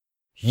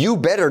You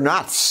better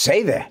not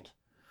say that.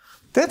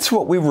 That's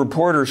what we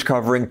reporters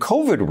covering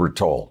COVID were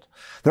told.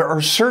 There are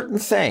certain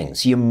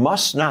things you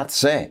must not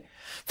say.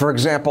 For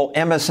example,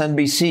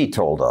 MSNBC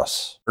told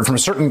us. From a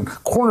certain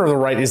corner of the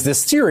right is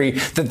this theory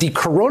that the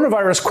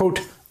coronavirus, quote,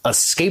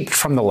 escaped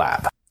from the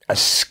lab.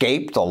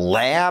 Escaped a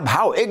lab?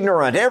 How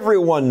ignorant.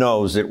 Everyone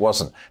knows it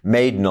wasn't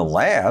made in a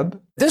lab.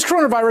 This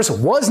coronavirus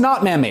was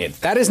not man-made.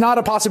 That is not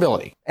a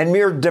possibility. And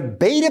mere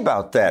debate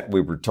about that,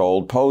 we were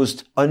told,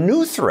 posed a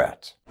new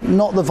threat.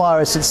 Not the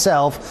virus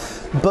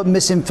itself, but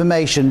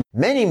misinformation.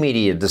 Many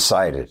media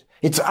decided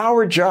it's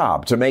our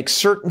job to make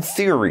certain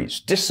theories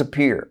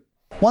disappear.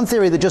 One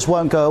theory that just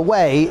won't go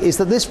away is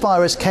that this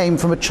virus came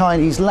from a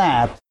Chinese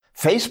lab.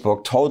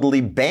 Facebook totally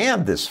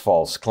banned this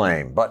false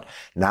claim, but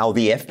now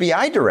the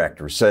FBI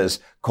director says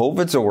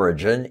COVID's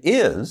origin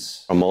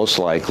is most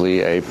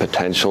likely a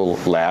potential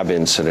lab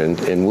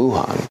incident in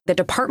Wuhan. The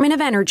Department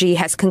of Energy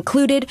has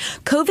concluded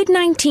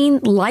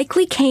COVID-19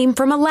 likely came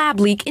from a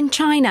lab leak in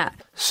China.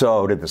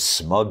 So did the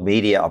smug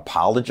media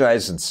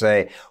apologize and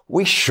say,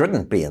 we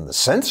shouldn't be in the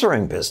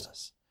censoring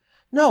business?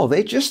 No,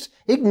 they just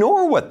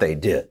ignore what they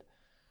did.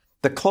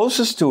 The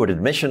closest to an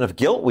admission of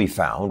guilt we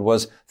found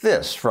was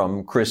this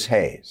from Chris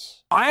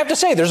Hayes. I have to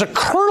say, there's a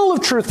kernel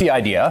of truth to the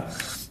idea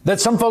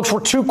that some folks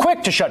were too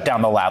quick to shut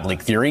down the lab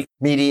leak theory.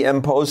 Media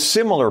imposed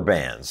similar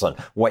bans on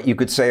what you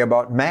could say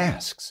about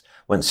masks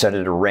when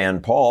Senator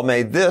Rand Paul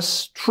made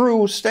this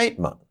true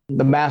statement.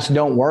 The masks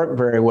don't work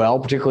very well,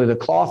 particularly the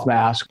cloth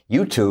mask.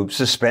 YouTube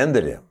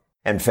suspended him.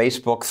 And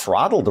Facebook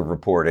throttled the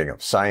reporting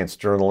of science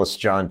journalist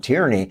John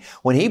Tierney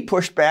when he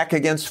pushed back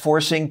against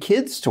forcing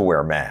kids to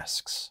wear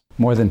masks.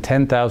 More than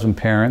 10,000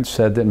 parents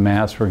said that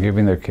masks were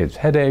giving their kids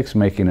headaches,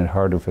 making it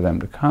harder for them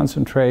to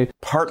concentrate.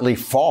 Partly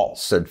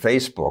false, said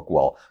Facebook,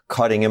 while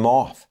cutting him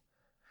off.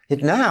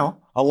 Yet now,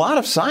 a lot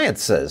of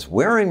science says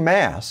wearing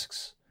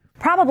masks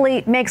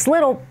probably makes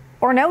little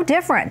or no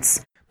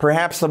difference.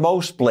 Perhaps the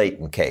most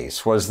blatant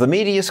case was the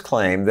media's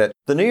claim that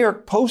the New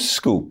York Post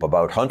scoop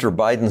about Hunter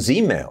Biden's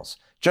emails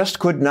just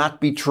could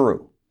not be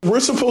true. We're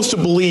supposed to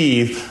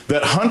believe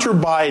that Hunter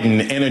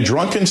Biden, in a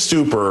drunken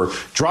stupor,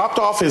 dropped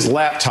off his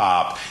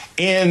laptop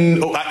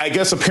in, I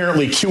guess,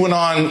 apparently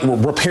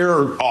QAnon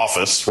repair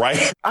office,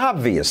 right?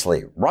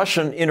 Obviously,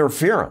 Russian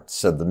interference,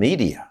 said the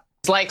media.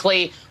 It's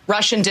likely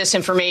Russian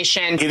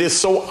disinformation. It is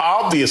so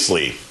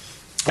obviously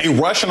a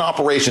Russian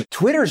operation.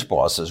 Twitter's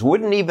bosses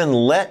wouldn't even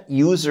let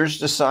users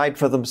decide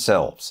for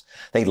themselves.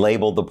 They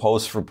labeled the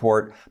Post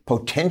report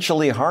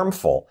potentially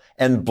harmful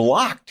and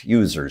blocked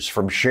users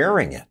from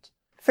sharing it.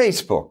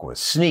 Facebook was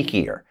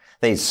sneakier.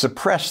 They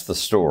suppressed the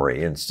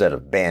story instead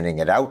of banning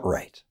it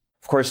outright.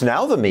 Of course,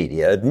 now the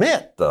media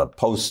admit the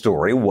Post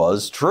story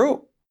was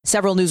true.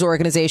 Several news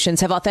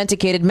organizations have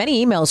authenticated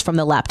many emails from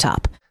the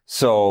laptop.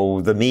 So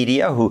the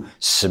media who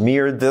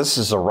smeared this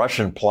as a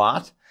Russian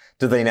plot,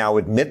 do they now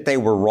admit they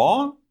were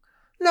wrong?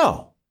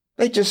 No.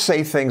 They just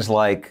say things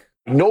like,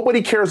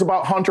 nobody cares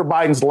about Hunter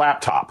Biden's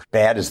laptop.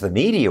 Bad as the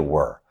media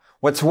were.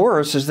 What's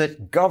worse is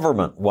that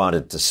government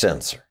wanted to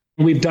censor.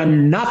 We've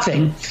done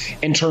nothing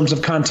in terms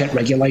of content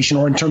regulation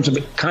or in terms of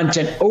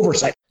content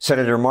oversight.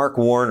 Senator Mark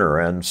Warner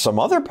and some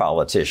other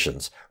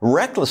politicians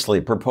recklessly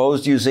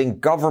proposed using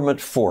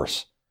government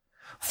force.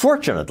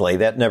 Fortunately,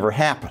 that never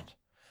happened.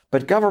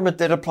 But government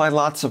did apply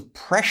lots of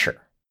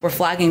pressure. We're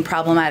flagging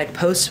problematic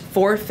posts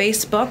for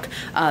Facebook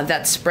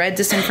that spread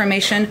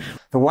disinformation.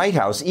 The White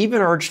House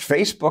even urged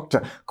Facebook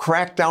to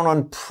crack down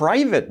on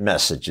private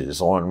messages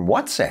on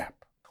WhatsApp.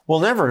 We'll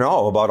never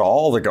know about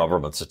all the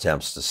government's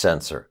attempts to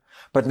censor.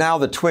 But now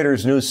that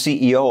Twitter's new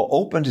CEO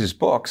opened his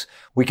books,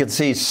 we can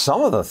see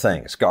some of the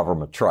things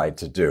government tried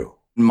to do.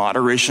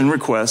 Moderation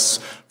requests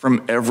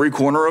from every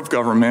corner of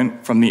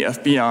government, from the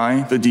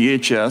FBI, the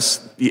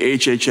DHS, the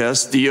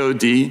HHS,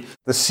 DOD,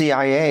 the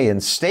CIA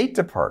and State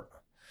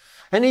Department,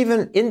 and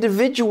even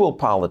individual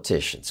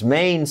politicians.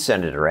 Maine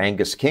Senator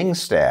Angus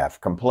King's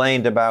staff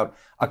complained about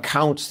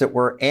accounts that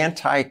were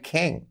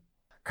anti-King.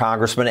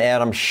 Congressman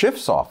Adam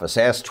Schiff's office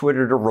asked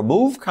Twitter to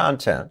remove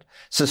content,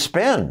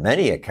 suspend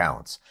many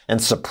accounts, and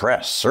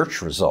suppress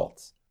search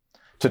results.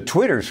 To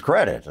Twitter's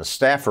credit, a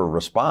staffer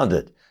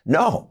responded,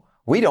 "No,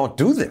 we don't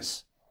do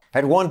this."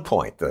 At one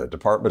point, the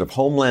Department of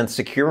Homeland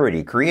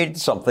Security created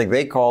something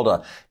they called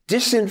a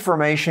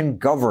Disinformation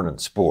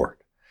Governance Board.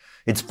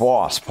 Its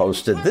boss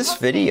posted this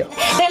video.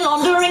 They're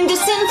laundering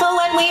disinfo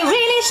and we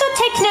really should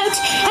take note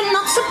and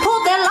not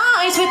support their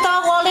lies with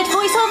our wallet,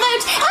 voice or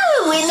vote.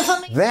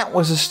 That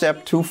was a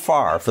step too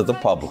far for the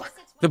public.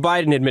 The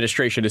Biden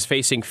administration is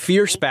facing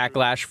fierce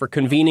backlash for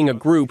convening a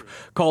group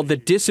called the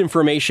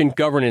Disinformation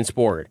Governance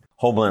Board.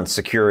 Homeland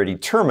Security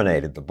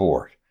terminated the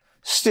board.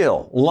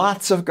 Still,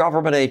 lots of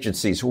government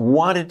agencies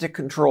wanted to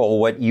control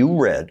what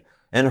you read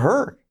and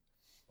heard.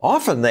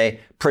 Often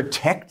they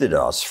protected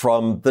us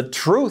from the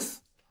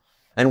truth.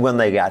 And when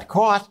they got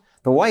caught,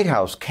 the White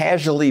House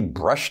casually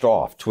brushed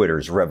off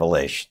Twitter's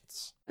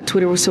revelations.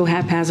 Twitter was so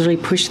haphazardly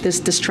pushed this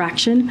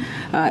distraction.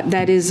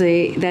 That is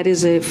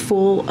a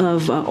full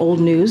of old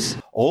news.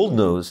 Old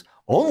news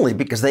only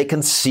because they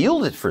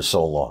concealed it for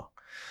so long.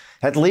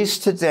 At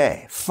least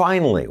today,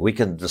 finally, we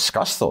can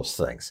discuss those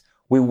things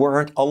we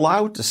weren't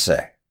allowed to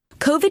say.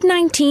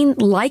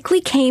 COVID-19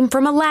 likely came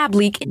from a lab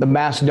leak. The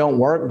masks don't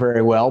work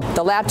very well.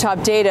 The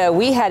laptop data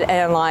we had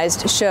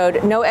analyzed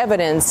showed no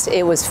evidence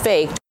it was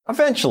faked.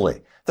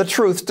 Eventually, the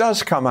truth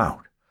does come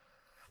out.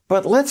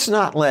 But let's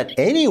not let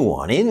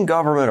anyone in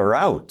government or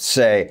out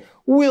say,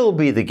 we'll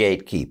be the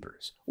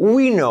gatekeepers.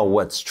 We know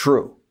what's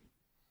true.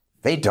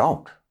 They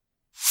don't.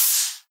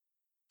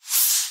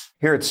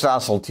 Here at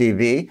Stossel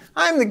TV,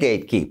 I'm the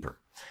gatekeeper.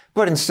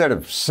 But instead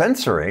of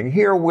censoring,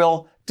 here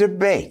we'll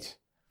debate.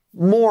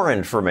 More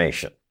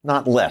information,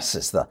 not less,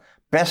 is the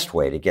best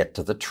way to get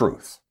to the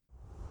truth.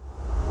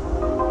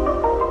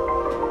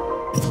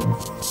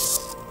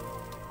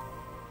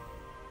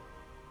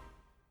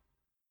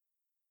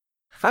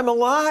 I'm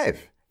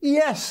alive.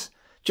 Yes.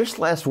 Just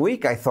last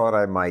week I thought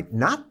I might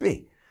not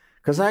be,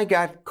 because I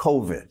got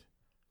COVID.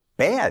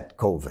 Bad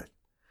COVID.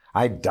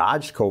 I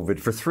dodged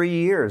COVID for 3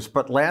 years,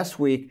 but last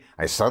week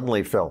I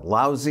suddenly felt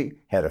lousy,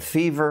 had a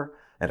fever,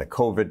 and a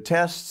COVID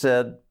test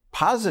said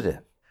positive.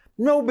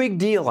 No big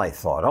deal, I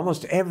thought.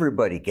 Almost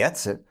everybody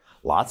gets it.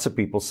 Lots of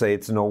people say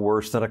it's no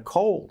worse than a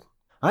cold.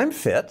 I'm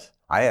fit.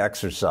 I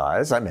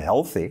exercise. I'm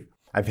healthy.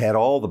 I've had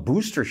all the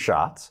booster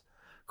shots.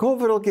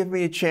 COVID will give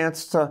me a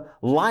chance to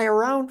lie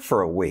around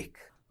for a week.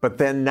 But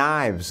then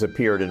knives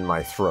appeared in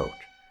my throat.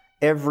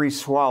 Every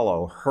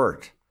swallow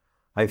hurt.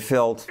 I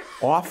felt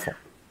awful.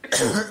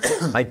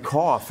 I'd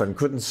cough and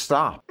couldn't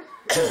stop.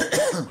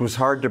 It was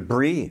hard to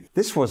breathe.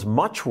 This was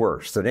much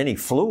worse than any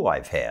flu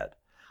I've had.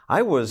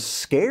 I was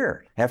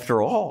scared.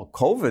 After all,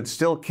 COVID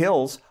still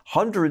kills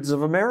hundreds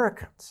of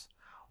Americans.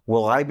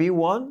 Will I be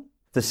one?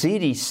 The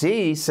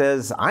CDC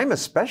says I'm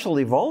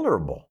especially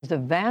vulnerable. The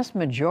vast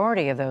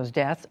majority of those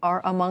deaths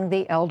are among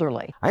the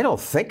elderly. I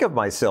don't think of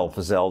myself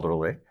as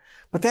elderly,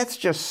 but that's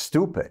just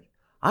stupid.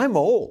 I'm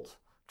old.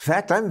 In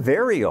fact, I'm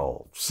very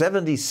old,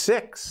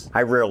 76.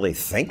 I rarely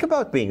think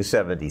about being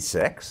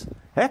 76.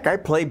 Heck, I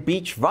play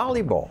beach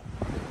volleyball.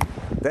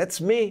 That's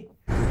me.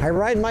 I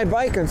ride my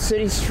bike on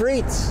city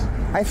streets.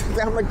 I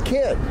think I'm a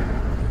kid.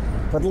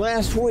 But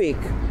last week,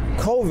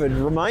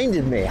 COVID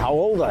reminded me how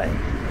old I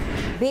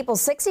am. People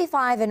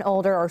 65 and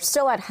older are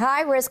still at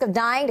high risk of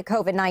dying to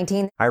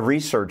COVID-19. I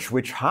researched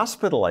which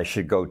hospital I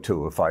should go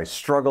to if I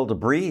struggle to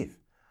breathe.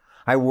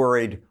 I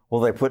worried,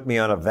 will they put me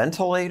on a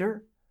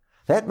ventilator?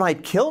 That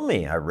might kill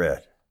me, I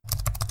read.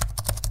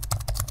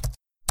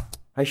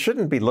 I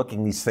shouldn't be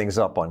looking these things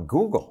up on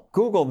Google.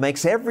 Google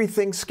makes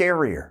everything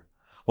scarier.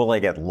 Will I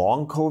get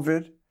long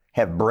COVID?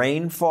 Have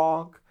brain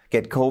fog?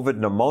 Get COVID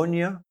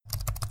pneumonia?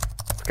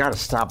 I've got to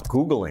stop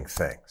Googling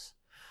things.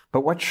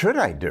 But what should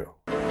I do?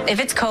 If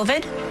it's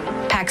COVID,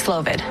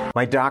 Paxlovid.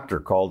 My doctor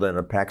called in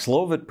a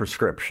Paxlovid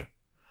prescription.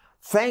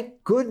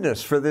 Thank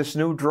goodness for this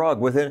new drug.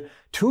 Within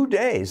 2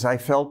 days, I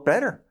felt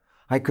better.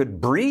 I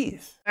could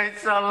breathe.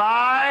 It's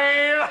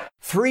alive!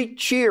 3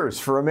 cheers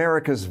for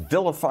America's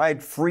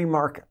vilified free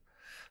market.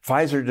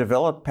 Pfizer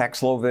developed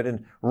Paxlovid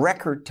in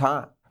record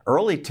time.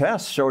 Early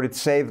tests showed it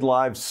saved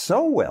lives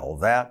so well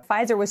that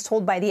Pfizer was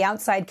told by the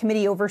outside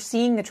committee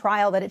overseeing the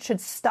trial that it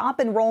should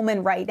stop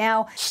enrollment right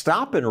now.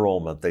 Stop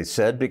enrollment, they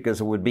said, because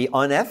it would be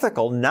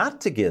unethical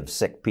not to give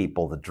sick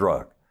people the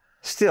drug.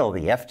 Still,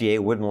 the FDA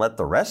wouldn't let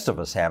the rest of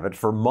us have it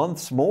for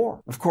months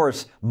more. Of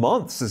course,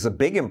 months is a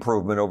big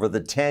improvement over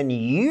the 10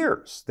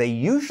 years they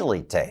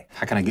usually take.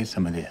 How can I get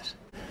some of this?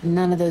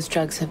 None of those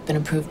drugs have been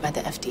approved by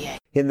the FDA.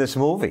 In this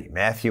movie,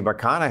 Matthew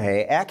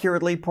McConaughey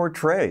accurately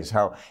portrays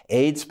how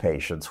AIDS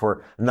patients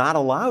were not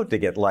allowed to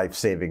get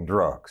life-saving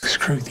drugs.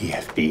 Screw the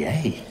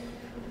FDA.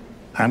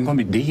 I'm going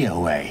to be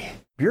DOA.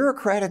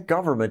 Bureaucratic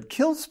government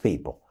kills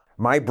people.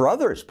 My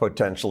brother's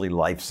potentially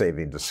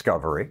life-saving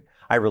discovery,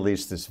 I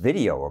released this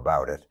video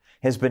about it,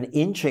 has been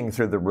inching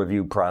through the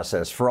review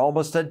process for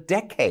almost a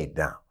decade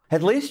now.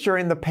 At least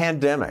during the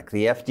pandemic,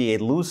 the FDA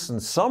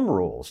loosened some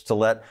rules to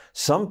let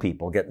some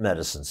people get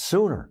medicine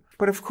sooner.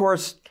 But of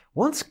course,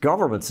 once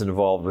government's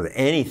involved with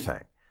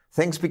anything,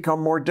 things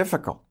become more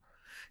difficult.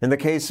 In the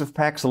case of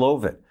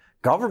Paxlovid,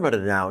 government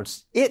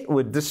announced it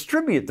would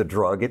distribute the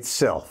drug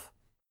itself.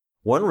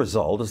 One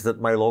result is that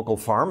my local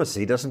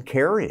pharmacy doesn't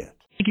carry it.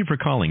 Thank you for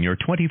calling your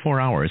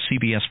 24-hour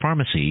CVS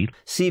pharmacy.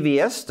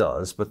 CVS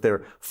does, but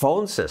their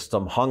phone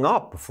system hung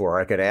up before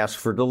I could ask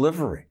for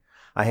delivery.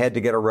 I had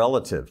to get a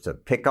relative to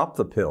pick up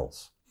the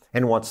pills.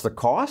 And what's the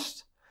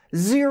cost?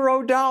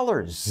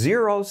 $0,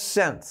 0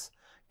 cents.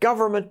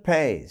 Government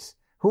pays.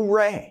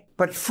 Hooray.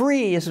 But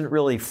free isn't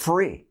really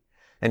free.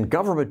 And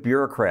government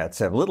bureaucrats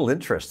have little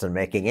interest in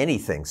making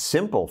anything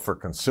simple for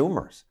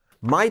consumers.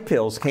 My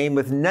pills came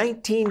with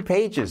 19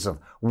 pages of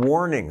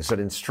warnings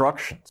and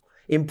instructions.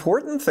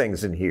 Important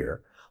things in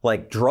here,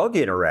 like drug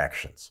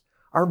interactions,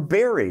 are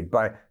buried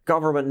by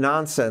government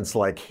nonsense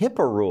like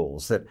HIPAA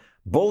rules that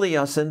bully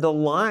us into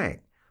lying,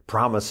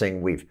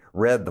 promising we've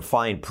read the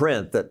fine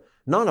print that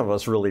none of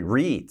us really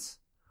reads.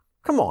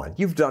 Come on,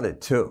 you've done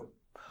it too.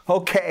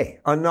 Okay,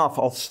 enough.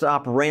 I'll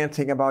stop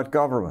ranting about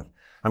government.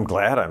 I'm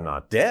glad I'm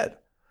not dead.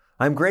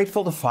 I'm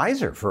grateful to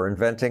Pfizer for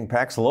inventing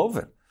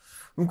Paxlovid.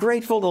 I'm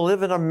grateful to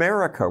live in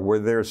America where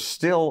there's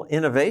still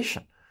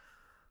innovation.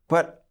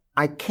 But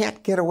I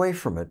can't get away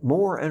from it.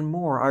 More and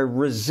more, I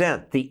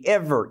resent the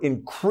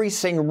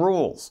ever-increasing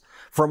rules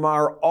from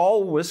our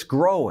always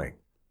growing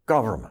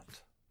government.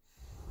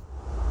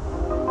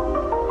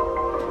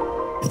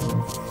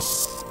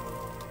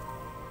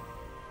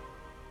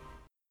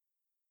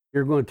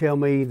 You're going to tell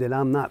me that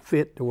I'm not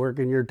fit to work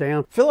in your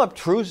town? Philip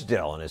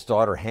Truesdell and his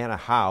daughter Hannah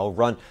Howe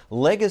run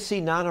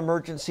Legacy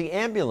Non-Emergency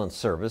Ambulance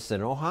Service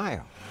in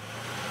Ohio.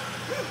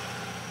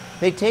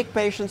 They take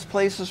patients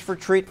places for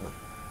treatment,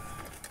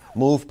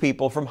 move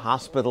people from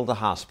hospital to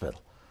hospital,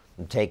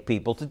 and take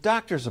people to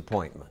doctor's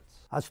appointments.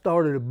 I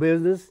started a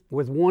business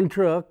with one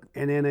truck,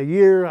 and in a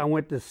year I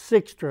went to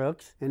 6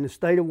 trucks in the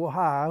state of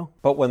Ohio.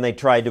 But when they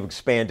tried to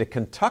expand to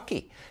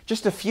Kentucky,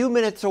 just a few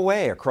minutes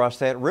away across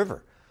that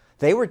river,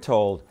 they were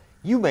told,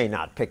 you may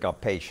not pick up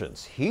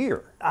patients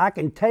here. I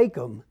can take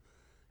them,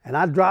 and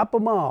I drop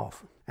them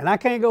off, and I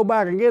can't go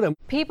back and get them.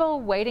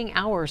 People waiting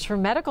hours for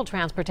medical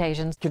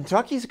transportation.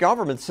 Kentucky's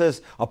government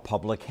says a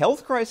public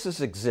health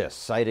crisis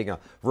exists, citing a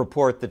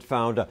report that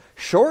found a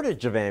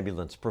shortage of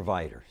ambulance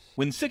providers.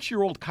 When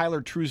 6-year-old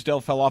Kyler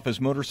Truesdell fell off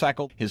his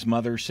motorcycle, his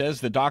mother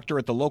says the doctor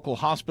at the local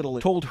hospital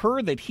told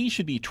her that he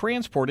should be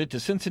transported to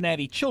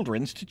Cincinnati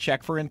Children's to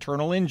check for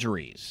internal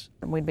injuries.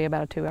 We'd be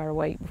about a 2-hour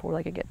wait before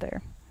they could get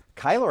there.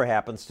 Kyler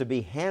happens to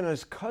be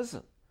Hannah's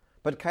cousin,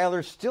 but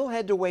Kyler still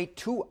had to wait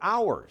 2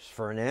 hours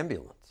for an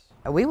ambulance.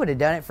 We would have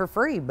done it for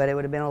free, but it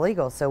would have been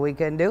illegal, so we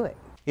couldn't do it.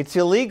 It's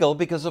illegal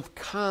because of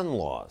con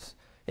laws.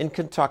 In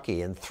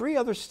Kentucky and 3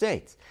 other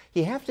states,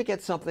 you have to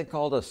get something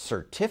called a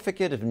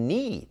certificate of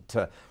need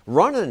to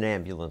run an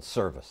ambulance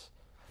service.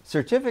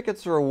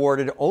 Certificates are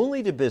awarded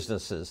only to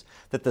businesses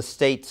that the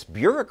state's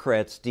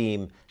bureaucrats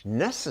deem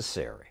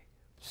necessary.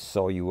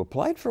 So you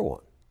applied for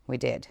one. We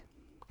did.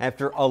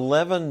 After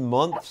 11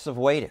 months of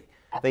waiting,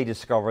 they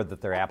discovered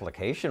that their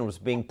application was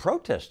being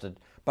protested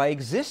by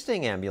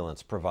existing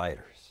ambulance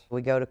providers.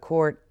 We go to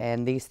court,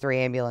 and these 3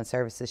 ambulance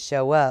services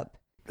show up.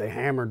 They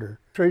hammered her,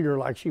 treated her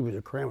like she was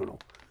a criminal.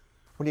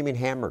 What do you mean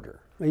hammered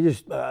her? They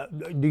just,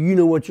 do you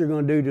know what you're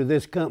going to do to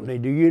this company?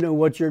 Do you know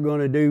what you're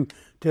going to do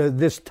to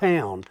this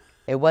town?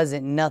 It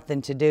wasn't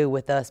nothing to do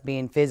with us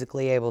being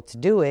physically able to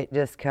do it.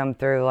 Just come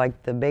through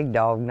like the big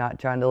dog, not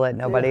trying to let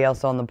nobody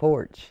else on the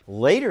porch.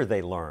 Later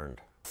they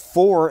learned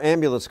 4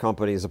 ambulance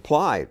companies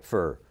applied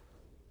for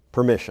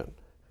permission.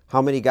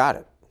 How many got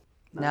it?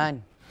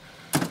 None.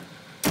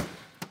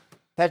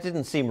 That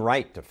didn't seem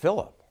right to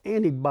Philip.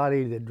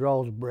 Anybody that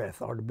draws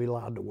breath ought to be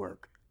allowed to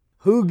work.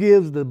 Who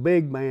gives the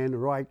big man the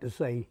right to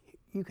say,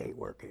 you can't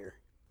work here?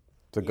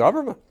 The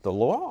government, the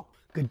law.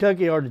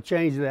 Kentucky ought to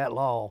change that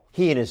law.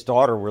 He and his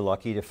daughter were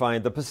lucky to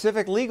find the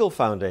Pacific Legal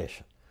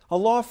Foundation, a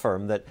law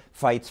firm that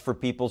fights for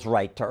people's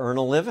right to earn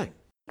a living.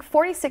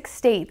 46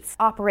 states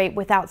operate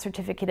without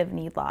certificate of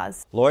need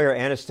laws. Lawyer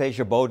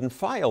Anastasia Bowden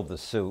filed the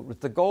suit with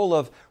the goal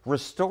of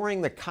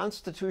restoring the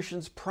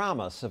Constitution's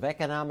promise of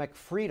economic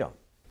freedom.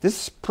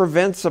 This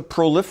prevents a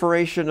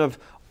proliferation of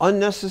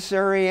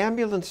unnecessary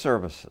ambulance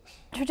services.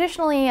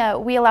 Traditionally,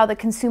 we allow the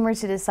consumer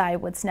to decide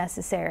what's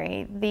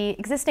necessary. The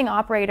existing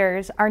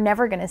operators are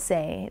never going to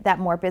say that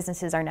more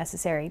businesses are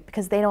necessary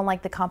because they don't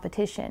like the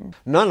competition.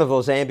 None of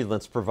those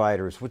ambulance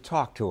providers would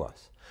talk to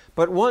us.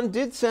 But one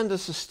did send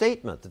us a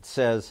statement that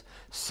says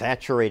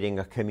saturating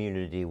a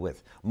community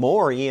with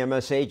more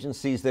EMS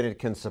agencies than it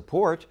can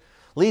support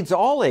leads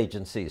all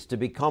agencies to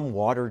become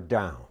watered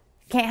down.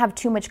 Can't have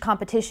too much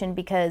competition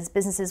because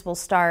businesses will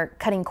start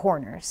cutting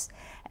corners.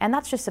 And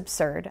that's just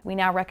absurd. We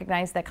now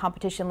recognize that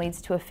competition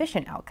leads to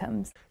efficient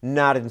outcomes.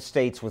 Not in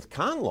states with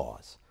con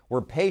laws,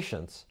 where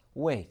patients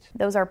wait.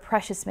 Those are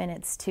precious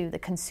minutes to the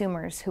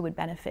consumers who would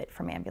benefit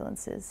from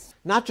ambulances.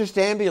 Not just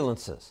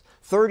ambulances.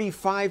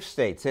 35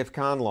 states have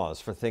con laws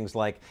for things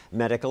like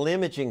medical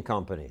imaging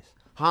companies,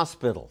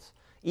 hospitals,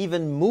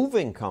 even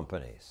moving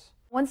companies.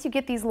 Once you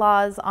get these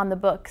laws on the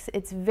books,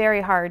 it's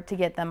very hard to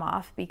get them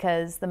off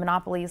because the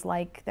monopolies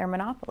like their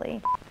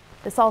monopoly.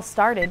 This all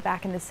started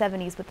back in the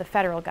 70s with the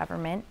federal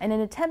government in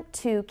an attempt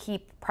to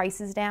keep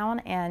prices down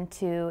and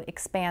to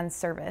expand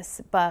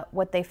service. But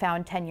what they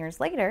found 10 years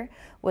later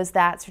was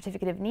that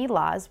certificate of need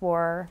laws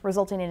were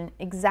resulting in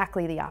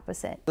exactly the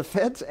opposite. The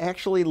feds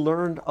actually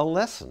learned a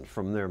lesson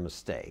from their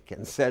mistake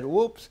and said,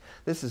 whoops,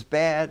 this is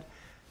bad,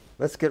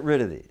 let's get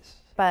rid of these.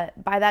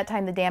 But by that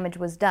time the damage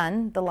was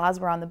done, the laws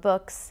were on the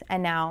books,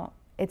 and now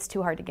it's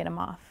too hard to get them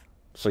off.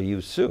 So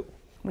you sue.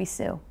 We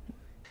sue.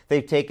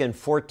 They've taken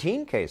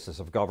 14 cases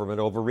of government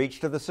overreach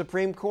to the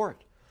Supreme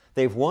Court.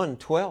 They've won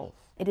 12.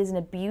 It is an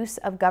abuse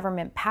of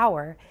government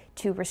power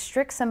to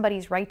restrict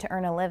somebody's right to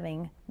earn a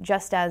living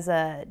just as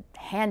a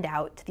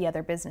handout to the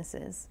other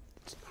businesses.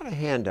 It's not a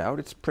handout,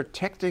 it's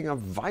protecting a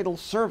vital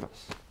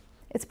service.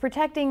 It's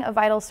protecting a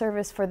vital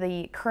service for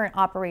the current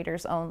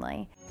operators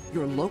only.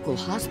 Your local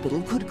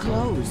hospital could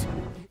close.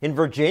 In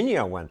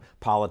Virginia, when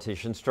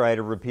politicians try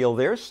to repeal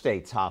their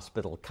state's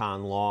hospital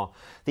con law,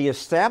 the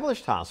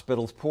established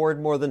hospitals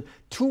poured more than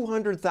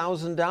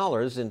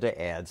 $200,000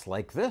 into ads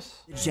like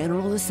this. The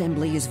General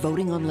Assembly is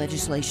voting on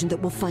legislation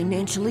that will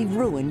financially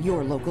ruin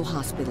your local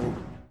hospital.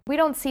 We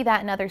don't see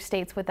that in other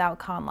states without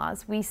con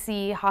laws. We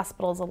see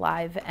hospitals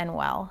alive and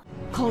well.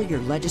 Call your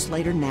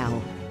legislator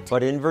now.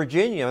 But in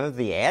Virginia,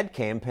 the ad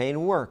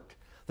campaign worked.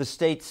 The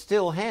state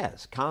still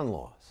has con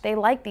laws. They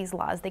like these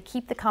laws. They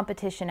keep the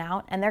competition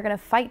out, and they're going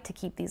to fight to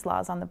keep these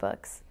laws on the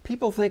books.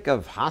 People think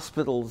of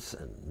hospitals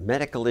and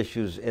medical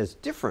issues as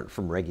different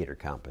from regular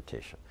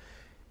competition.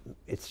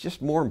 It's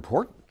just more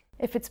important.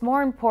 If it's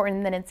more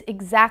important, then it's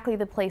exactly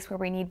the place where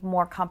we need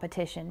more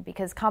competition,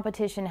 because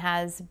competition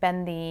has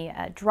been the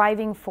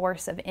driving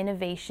force of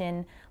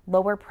innovation,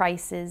 lower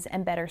prices,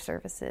 and better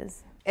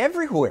services.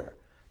 Everywhere,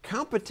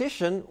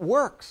 competition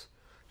works.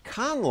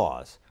 Con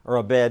laws are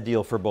a bad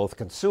deal for both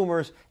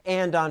consumers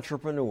and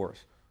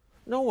entrepreneurs.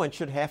 No one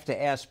should have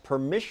to ask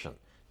permission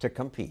to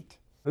compete.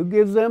 Who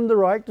gives them the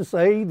right to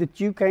say that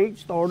you can't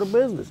start a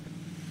business?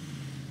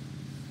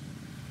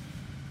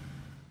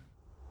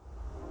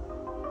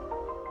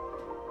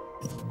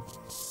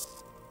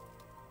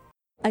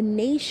 A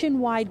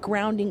nationwide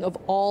grounding of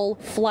all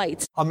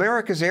flights.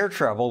 America's air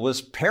travel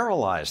was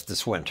paralyzed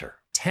this winter.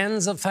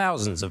 Tens of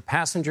thousands of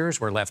passengers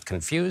were left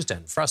confused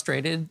and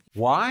frustrated.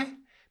 Why?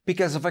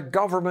 Because of a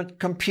government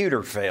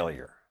computer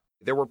failure.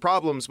 There were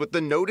problems with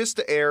the Notice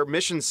to Air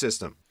mission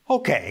system.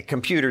 Okay,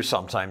 computers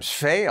sometimes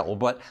fail,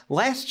 but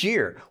last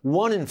year,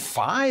 1 in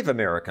 5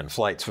 American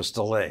flights was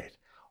delayed,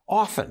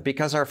 often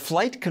because our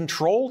flight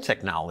control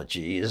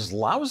technology is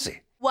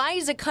lousy. Why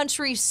is a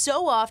country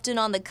so often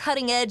on the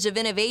cutting edge of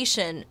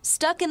innovation,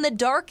 stuck in the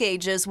dark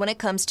ages when it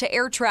comes to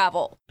air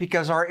travel?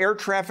 Because our air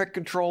traffic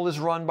control is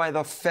run by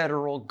the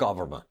federal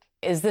government.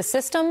 Is the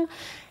system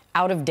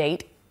out of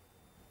date?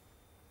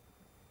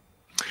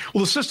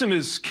 Well, the system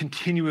is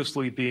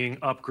continuously being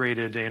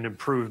upgraded and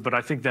improved, but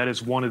I think that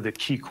is one of the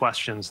key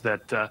questions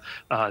that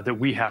that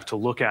we have to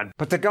look at.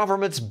 But the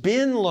government's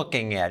been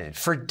looking at it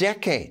for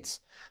decades.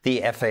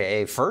 The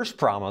FAA first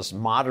promised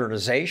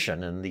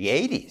modernization in the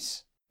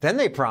 80s. Then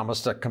they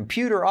promised a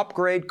computer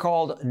upgrade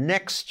called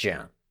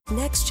NextGen.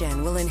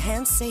 NextGen will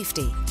enhance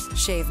safety,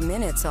 shave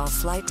minutes off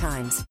flight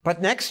times.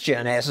 But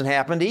NextGen hasn't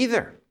happened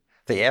either.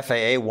 The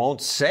FAA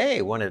won't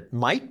say when it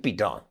might be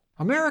done.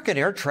 American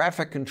air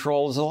traffic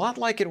control is a lot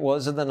like it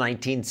was in the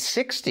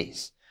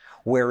 1960s.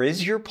 Where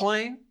is your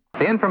plane?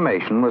 The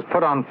information was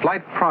put on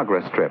flight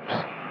progress strips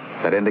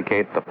that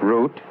indicate the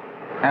route,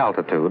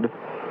 altitude,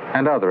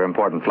 and other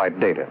important flight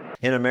data.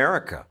 In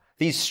America,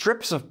 these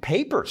strips of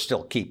paper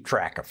still keep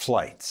track of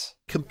flights.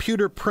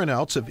 Computer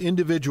printouts of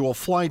individual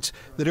flights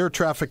that air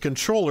traffic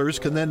controllers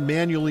can then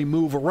manually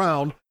move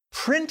around.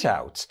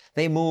 Printouts,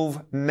 they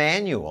move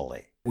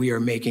manually. We are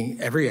making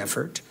every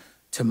effort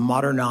to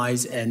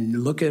modernize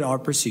and look at our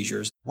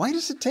procedures. Why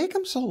does it take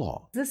them so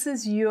long? This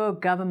is your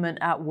government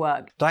at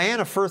work.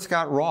 Diana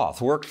Furthgott-Roth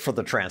worked for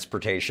the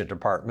Transportation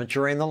Department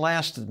during the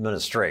last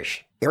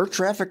administration. Air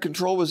traffic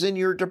control was in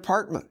your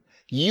department.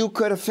 You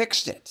could have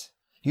fixed it.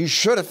 You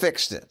should have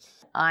fixed it.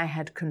 I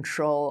had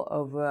control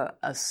over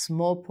a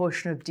small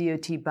portion of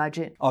DOT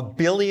budget. $1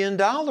 billion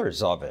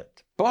of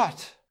it.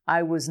 But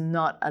I was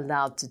not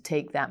allowed to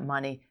take that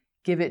money,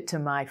 give it to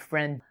my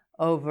friend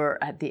over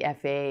at the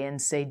FAA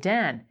and say,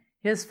 Dan,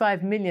 here's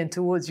 $5 million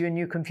towards your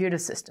new computer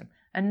system.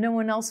 And no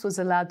one else was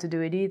allowed to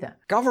do it either.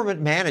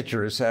 Government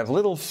managers have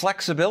little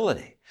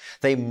flexibility.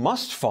 They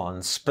must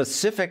fund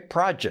specific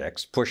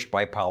projects pushed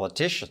by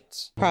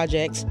politicians.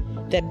 Projects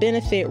that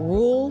benefit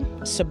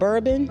rural,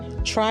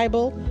 suburban,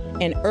 tribal,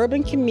 and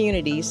urban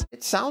communities.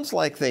 It sounds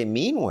like they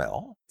mean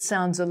well. It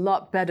sounds a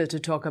lot better to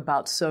talk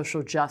about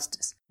social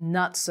justice,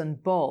 nuts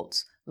and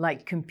bolts,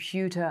 like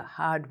computer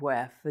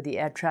hardware for the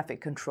air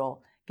traffic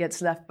control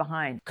gets left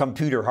behind.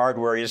 Computer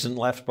hardware isn't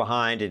left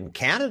behind in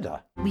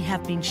Canada. We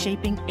have been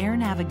shaping air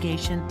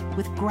navigation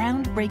with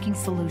groundbreaking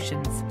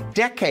solutions.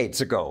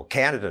 Decades ago,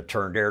 Canada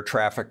turned air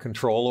traffic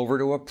control over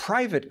to a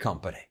private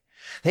company.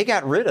 They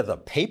got rid of the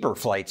paper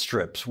flight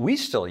strips we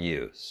still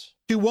use.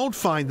 You won't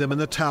find them in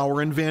the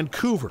tower in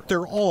Vancouver.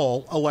 They're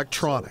all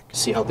electronic.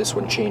 See how this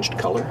one changed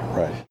color?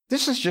 Right.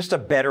 This is just a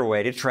better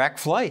way to track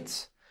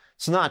flights.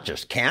 It's not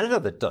just Canada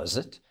that does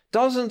it.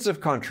 Dozens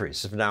of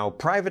countries have now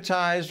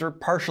privatized or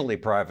partially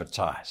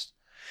privatized.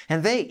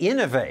 And they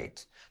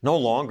innovate. No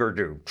longer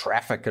do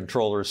traffic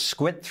controllers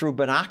squint through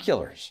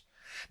binoculars.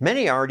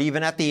 Many aren't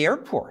even at the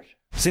airport.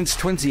 Since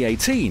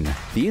 2018,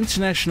 the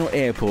international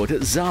airport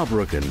at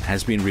Saarbrücken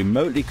has been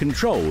remotely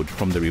controlled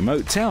from the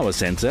remote tower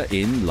center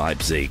in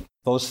Leipzig.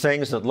 Those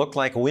things that look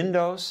like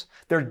windows,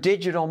 they're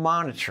digital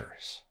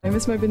monitors. I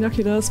miss my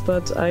binoculars,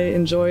 but I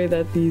enjoy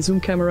that the zoom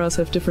cameras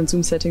have different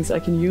zoom settings I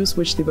can use,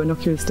 which the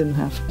binoculars didn't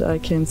have. I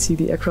can see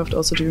the aircraft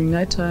also during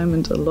nighttime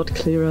and a lot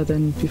clearer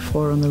than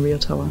before on the rear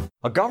tower.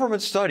 A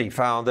government study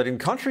found that in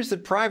countries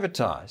that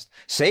privatized,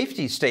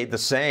 safety stayed the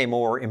same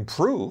or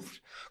improved,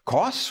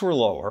 costs were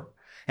lower,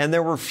 and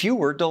there were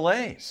fewer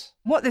delays.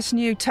 What this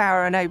new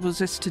tower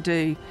enables us to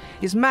do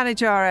is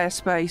manage our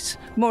airspace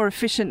more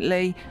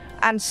efficiently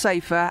and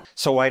safer.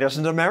 So why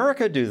doesn't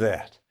America do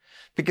that?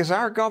 Because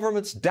our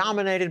government's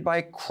dominated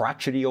by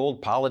crotchety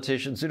old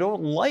politicians who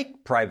don't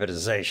like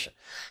privatization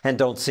and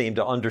don't seem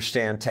to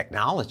understand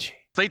technology.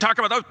 They talk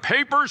about those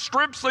paper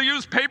strips. They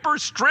use paper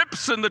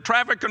strips in the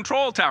traffic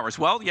control towers.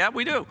 Well, yeah,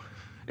 we do.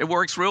 It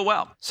works real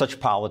well. Such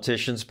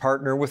politicians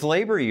partner with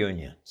labor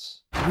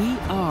unions. We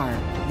are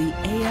the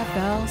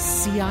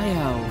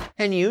AFL-CIO.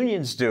 And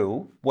unions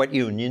do what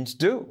unions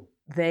do.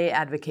 They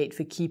advocate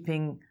for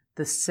keeping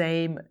the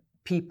same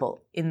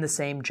people in the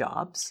same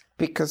jobs.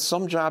 Because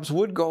some jobs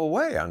would go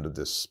away under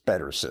this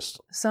better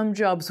system. Some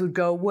jobs would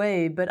go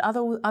away, but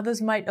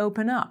others might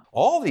open up.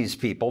 All these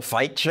people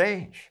fight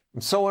change.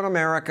 And so in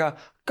America,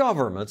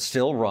 government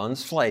still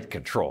runs flight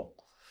control.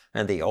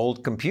 And the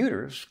old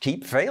computers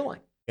keep failing.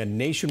 A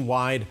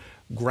nationwide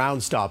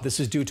ground stop. This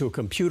is due to a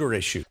computer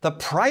issue. The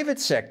private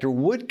sector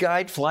would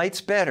guide flights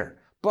better,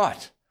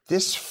 but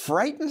this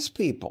frightens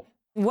people.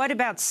 What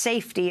about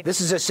safety?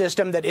 This is a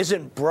system that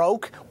isn't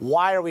broke.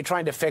 Why are we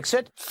trying to fix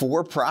it?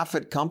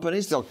 For-profit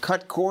companies, they'll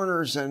cut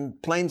corners and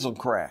planes will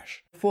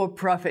crash.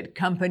 For-profit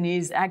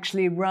companies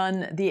actually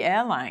run the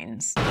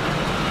airlines.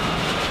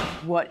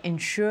 What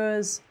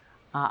ensures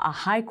a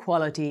high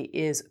quality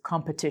is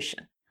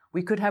competition.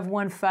 We could have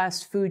one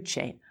fast food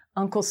chain,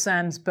 Uncle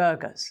Sam's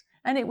Burgers,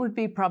 and it would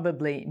be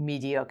probably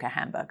mediocre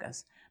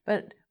hamburgers.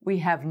 But we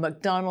have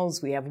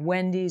McDonald's, we have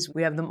Wendy's,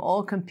 we have them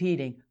all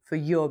competing for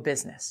your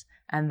business.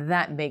 And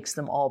that makes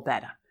them all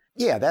better.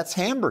 Yeah, that's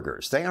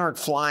hamburgers. They aren't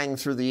flying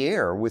through the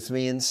air with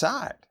me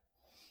inside.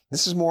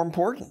 This is more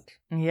important.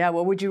 Yeah,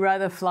 well, would you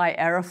rather fly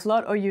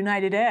Aeroflot or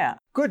United Air?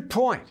 Good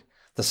point.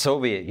 The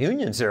Soviet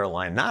Union's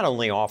airline not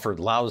only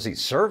offered lousy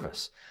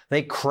service,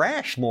 they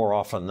crashed more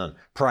often than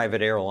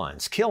private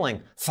airlines,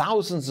 killing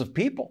thousands of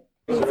people.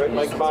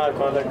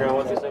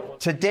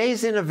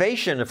 Today's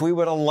innovation, if we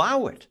would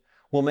allow it,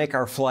 will make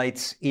our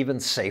flights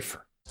even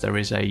safer. There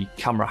is a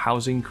camera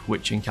housing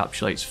which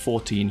encapsulates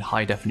 14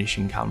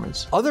 high-definition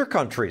cameras. Other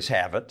countries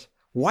have it.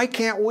 Why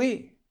can't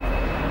we?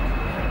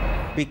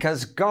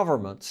 Because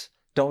governments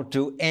don't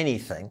do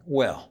anything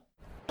well.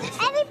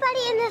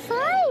 Everybody in this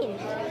line,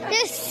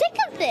 they're sick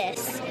of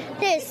this.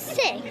 They're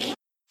sick.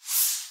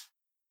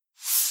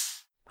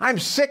 I'm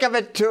sick of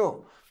it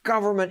too.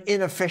 Government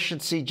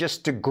inefficiency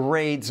just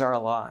degrades our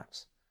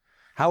lives.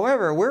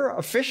 However, we're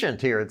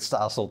efficient here at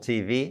Stossel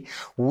TV.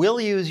 We'll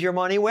use your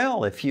money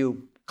well if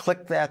you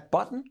click that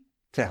button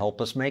to help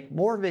us make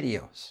more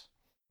videos.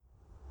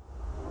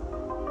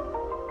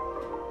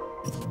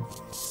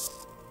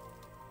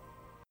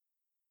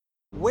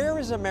 Where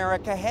is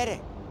America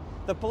heading?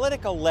 The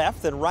political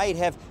left and right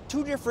have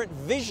two different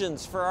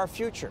visions for our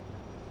future.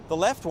 The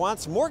left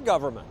wants more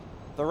government.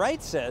 The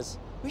right says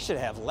we should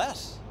have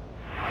less.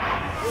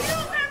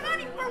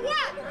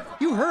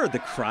 You heard the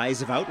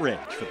cries of outrage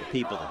for the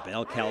people of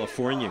Bell,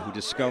 California, who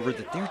discovered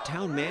that their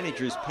town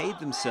managers paid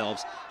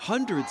themselves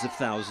hundreds of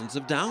thousands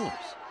of dollars.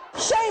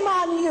 Shame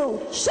on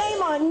you!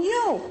 Shame on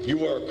you! You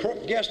were a crook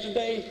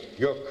yesterday,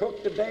 you're a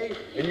crook today,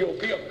 and you'll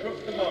be a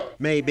crook tomorrow.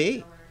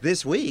 Maybe.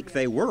 This week,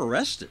 they were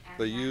arrested.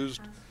 They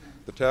used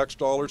the tax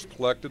dollars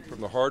collected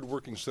from the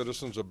hardworking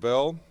citizens of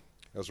Bell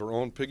as their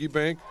own piggy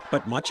bank.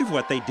 But much of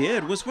what they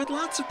did was what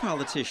lots of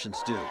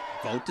politicians do.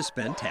 Vote to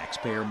spend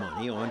taxpayer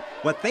money on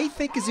what they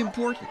think is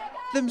important,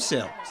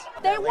 themselves.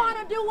 They want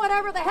to do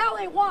whatever the hell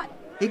they want.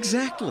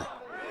 Exactly.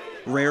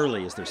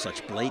 Rarely is there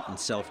such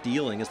blatant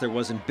self-dealing as there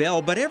was in Bell,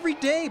 but every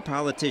day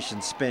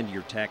politicians spend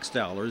your tax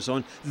dollars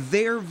on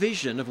their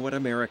vision of what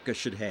America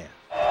should have.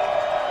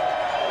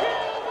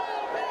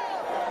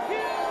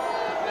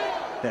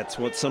 That's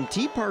what some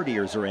Tea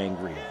Partiers are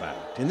angry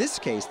about. In this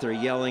case, they're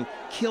yelling,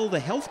 "Kill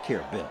the health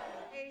care bill."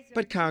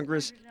 But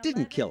Congress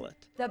didn't kill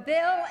it. The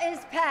bill is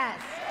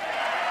passed.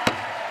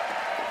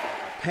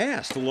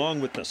 Passed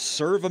along with the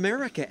Serve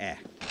America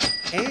Act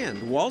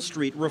and Wall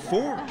Street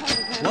reform,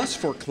 plus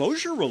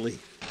foreclosure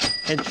relief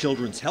and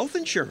children's health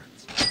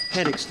insurance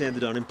and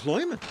extended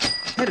unemployment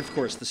and, of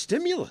course, the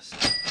stimulus.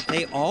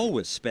 They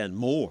always spend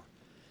more.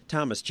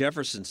 Thomas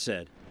Jefferson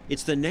said,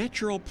 "It's the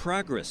natural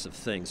progress of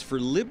things for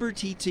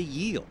liberty to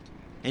yield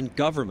and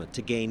government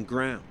to gain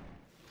ground."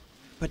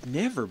 But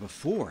never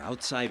before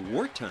outside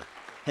wartime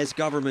has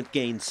government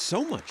gained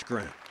so much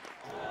ground.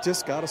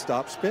 Just got to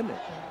stop spending.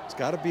 It's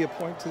got to be a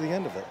point to the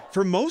end of it.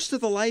 For most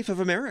of the life of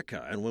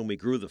America, and when we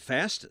grew the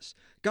fastest,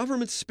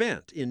 government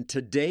spent, in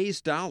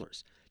today's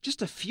dollars,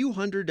 just a few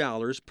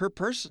 $100s per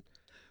person.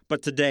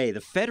 But today,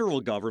 the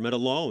federal government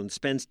alone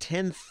spends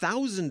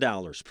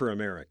 $10,000 per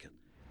American.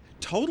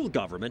 Total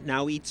government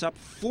now eats up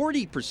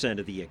 40%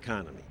 of the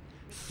economy.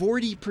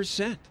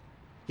 40%.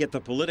 Yet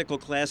the political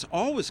class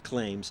always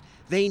claims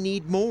they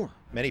need more.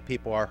 Many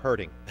people are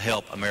hurting.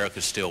 Help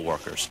America's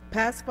steelworkers.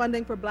 Pass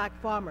funding for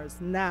black farmers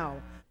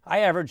now. I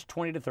average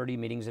 20 to 30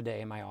 meetings a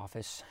day in my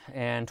office,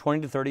 and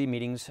 20 to 30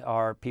 meetings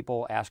are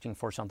people asking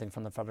for something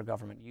from the federal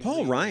government.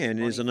 Paul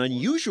Ryan is an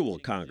unusual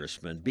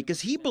congressman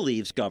because he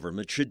believes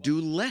government should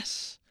do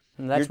less.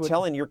 You're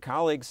telling your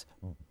colleagues,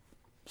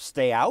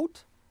 stay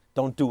out?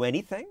 Don't do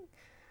anything?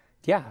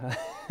 Yeah.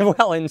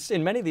 Well,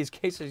 in many of these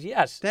cases,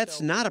 yes.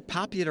 That's not a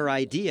popular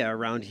idea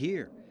around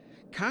here.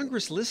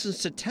 Congress listens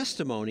to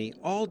testimony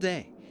all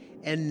day,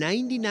 and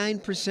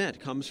 99%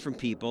 comes from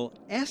people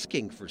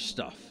asking for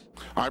stuff.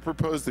 I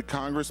propose that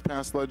Congress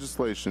pass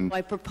legislation.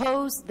 I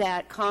propose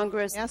that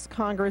Congress ask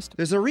Congress.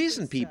 There's a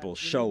reason people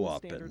show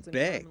up and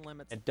beg.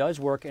 It does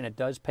work and it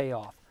does pay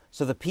off.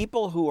 So the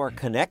people who are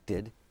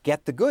connected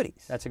get the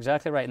goodies. That's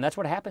exactly right. And that's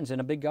what happens in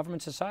a big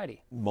government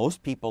society.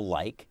 Most people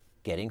like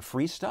getting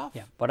free stuff.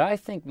 Yeah, but I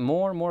think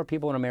more and more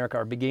people in America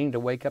are beginning to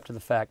wake up to the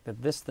fact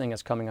that this thing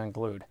is coming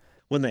unglued.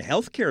 When the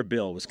health care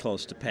bill was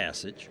close to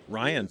passage,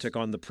 Ryan took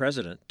on the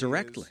president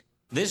directly.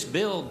 This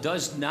bill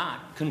does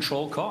not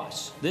control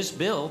costs. This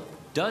bill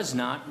does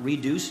not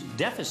reduce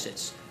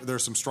deficits.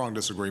 There's some strong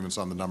disagreements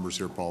on the numbers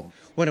here, Paul.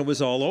 When it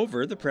was all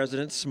over, the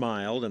president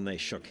smiled and they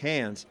shook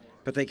hands,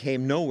 but they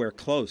came nowhere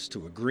close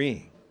to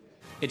agreeing.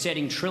 It's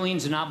adding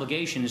trillions in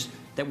obligations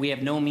that we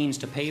have no means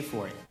to pay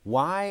for it.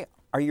 Why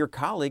are your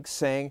colleagues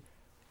saying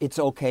it's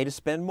okay to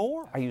spend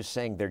more? Are you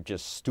saying they're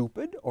just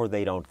stupid, or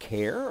they don't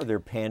care, or they're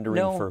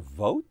pandering for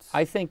votes?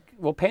 I think,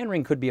 well,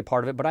 pandering could be a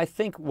part of it, but I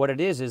think what it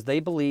is they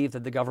believe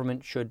that the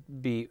government should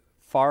be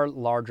far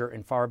larger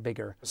and far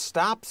bigger.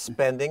 Stop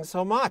spending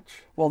so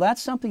much. Well,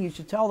 that's something you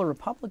should tell the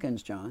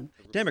Republicans, John.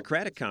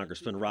 Democratic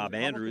Congressman Rob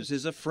Andrews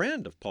is a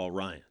friend of Paul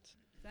Ryan's.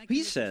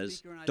 He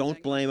says,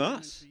 don't blame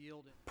us.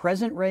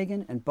 President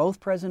Reagan and both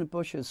President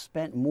Bushes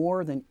spent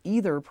more than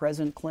either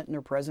President Clinton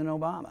or President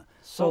Obama.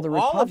 So the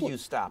all of you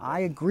stop it. I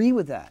agree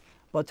with that.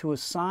 But to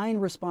assign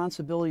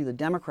responsibility to the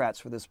Democrats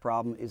for this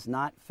problem is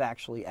not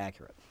factually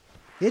accurate.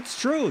 It's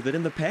true that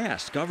in the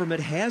past,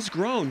 government has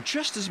grown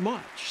just as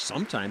much,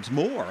 sometimes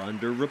more,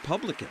 under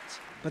Republicans.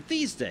 But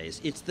these days,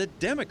 it's the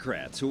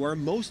Democrats who are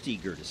most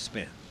eager to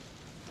spend.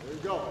 There you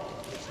go.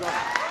 Let's go.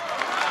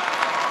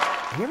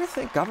 You ever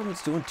think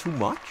government's doing too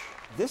much?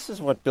 This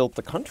is what built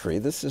the country.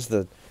 This is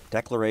the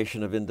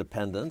Declaration of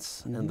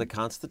Independence and the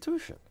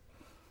Constitution.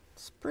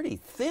 It's pretty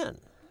thin.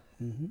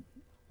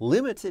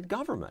 Limited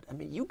government. I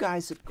mean, you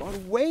guys have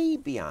gone way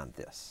beyond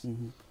this.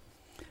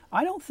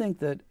 I don't think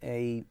that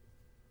a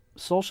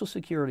Social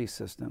Security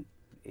system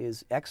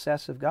is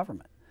excessive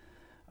government.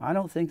 I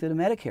don't think that a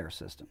Medicare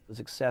system is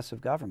excessive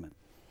government.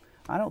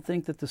 I don't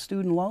think that the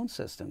student loan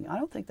system, I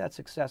don't think that's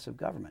excessive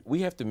government.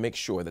 We have to make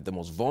sure that the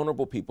most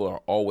vulnerable people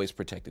are always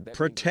protected.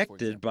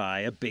 Protected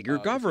by a bigger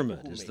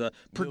government is the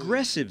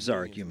progressives'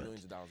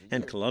 argument.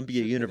 And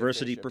Columbia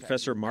University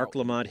professor Mark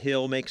Lamont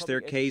Hill makes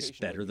their case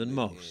better than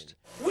most.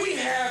 We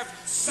have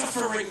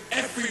suffering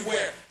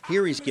everywhere.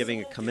 Here he's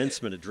giving a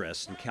commencement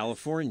address in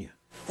California.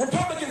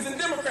 Republicans and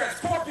Democrats,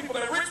 poor people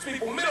and rich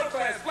people, middle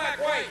class,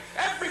 black, white,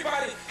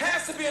 everybody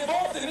has to be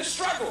involved in this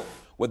struggle.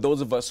 What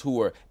those of us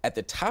who are at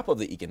the top of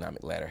the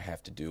economic ladder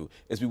have to do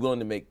is be willing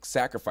to make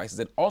sacrifices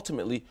that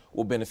ultimately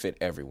will benefit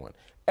everyone.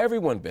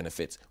 Everyone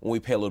benefits when we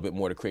pay a little bit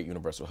more to create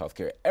universal health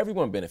care.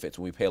 Everyone benefits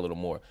when we pay a little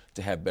more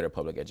to have better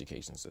public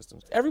education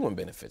systems. Everyone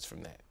benefits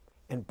from that.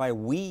 And by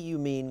we, you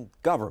mean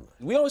government.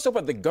 We always talk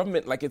about the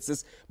government like it's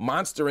this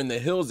monster in the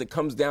hills that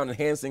comes down and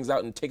hands things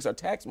out and takes our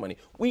tax money.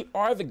 We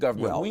are the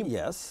government. Well,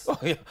 yes. Oh,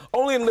 yeah.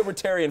 Only in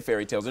libertarian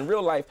fairy tales. In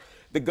real life,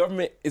 the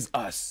government is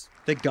us.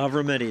 The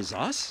government is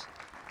us?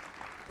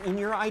 In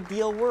your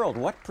ideal world,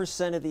 what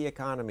percent of the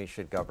economy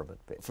should government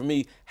be? For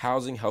me,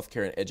 housing,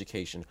 healthcare, and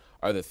education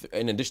are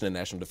in addition to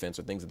national defense,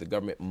 are things that the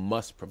government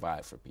must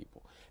provide for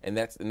people. And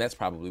that's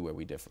probably where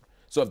we differ.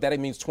 So if that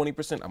means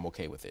 20%, I'm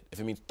okay with it. If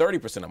it means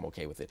 30%, I'm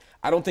okay with it.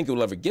 I don't think it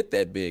will ever get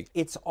that big.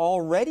 It's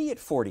already at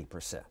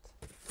 40%.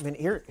 I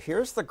mean,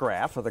 here's the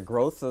graph of the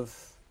growth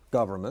of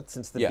government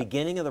since the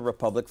beginning of the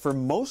Republic. For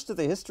most of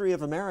the history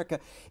of America,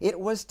 it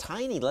was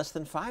tiny, less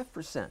than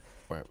 5%.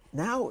 Right.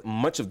 Now,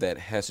 much of that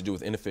has to do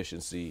with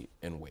inefficiency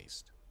and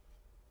waste.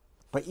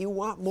 But you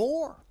want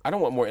more. I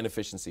don't want more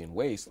inefficiency and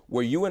waste.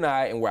 Where you and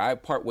I, and where I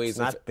part ways... It's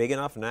not big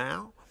enough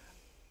now?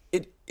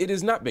 It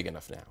is not big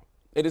enough now.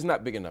 It is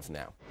not big enough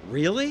now.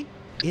 Really?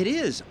 It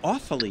is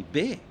awfully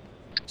big.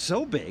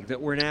 So big that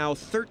we're now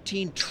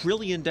 $13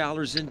 trillion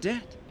in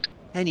debt.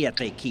 And yet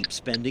they keep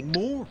spending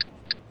more.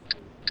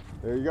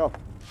 There you go.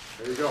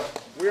 There you go.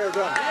 We are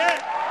done.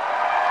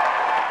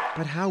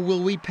 But how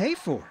will we pay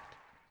for it?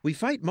 We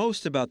fight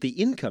most about the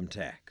income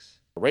tax.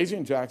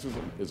 Raising taxes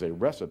is a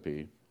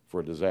recipe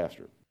for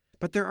disaster.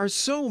 But there are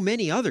so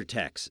many other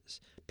taxes.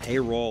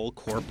 Payroll,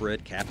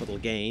 corporate, capital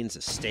gains,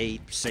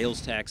 estate,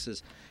 sales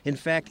taxes. In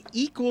fact,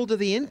 equal to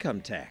the income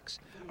tax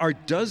are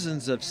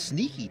dozens of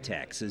sneaky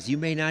taxes you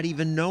may not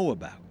even know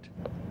about.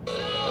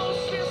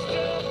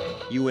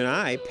 You and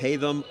I pay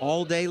them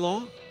all day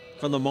long,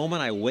 from the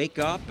moment I wake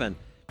up and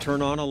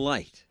turn on a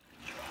light.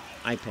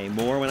 I pay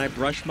more when I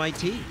brush my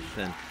teeth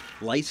and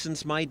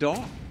license my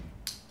dog.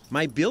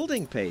 My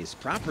building pays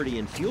property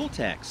and fuel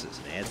taxes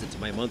and adds it to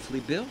my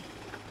monthly bill.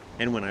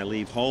 And when I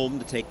leave home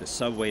to take the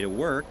subway to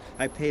work,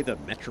 I pay the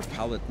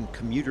Metropolitan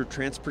Commuter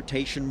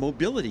Transportation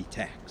Mobility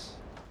Tax.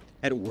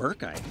 At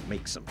work, I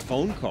make some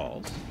phone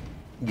calls.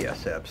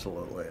 Yes,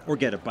 absolutely. Or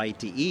get a bite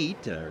to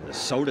eat or a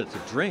soda to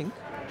drink.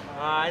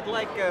 I'd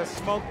like a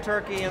smoked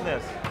turkey in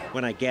this.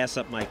 When I gas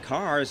up my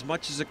car, as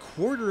much as a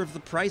quarter of the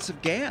price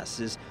of gas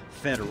is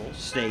federal,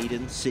 state,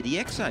 and city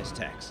excise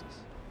taxes.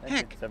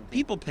 Heck,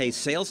 people pay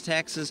sales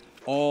taxes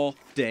all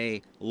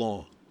day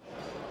long.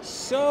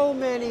 So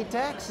many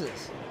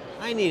taxes.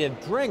 I need a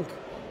drink.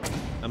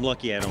 I'm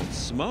lucky I don't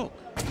smoke.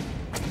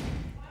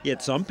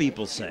 Yet some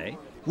people say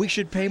we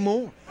should pay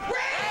more.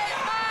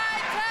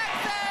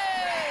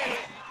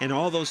 And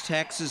all those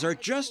taxes are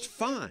just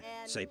fine,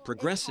 say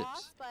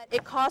progressives.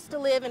 It costs to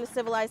live in a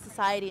civilized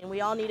society, and we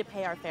all need to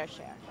pay our fair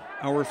share.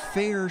 Our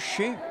fair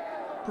share.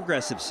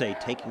 Progressives say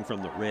taking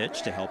from the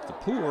rich to help the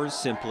poor is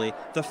simply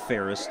the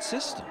fairest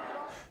system.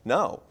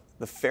 No,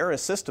 the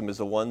fairest system is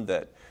the one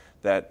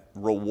that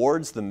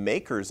rewards the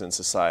makers in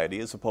society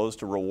as opposed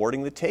to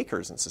rewarding the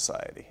takers in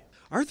society.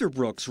 Arthur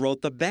Brooks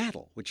wrote The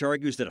Battle, which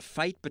argues that a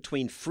fight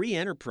between free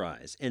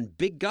enterprise and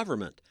big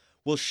government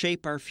will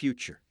shape our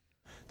future.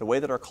 The way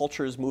that our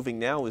culture is moving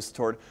now is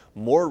toward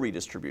more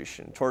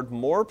redistribution, toward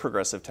more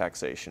progressive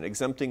taxation,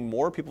 exempting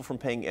more people from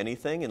paying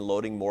anything and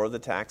loading more of the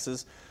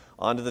taxes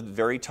onto the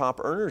very top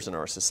earners in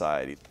our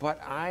society.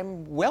 But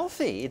I'm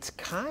wealthy. It's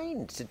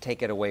kind to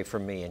take it away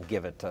from me and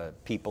give it to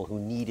people who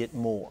need it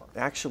more.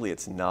 Actually,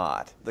 it's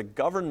not. The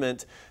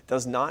government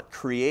does not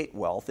create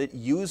wealth. It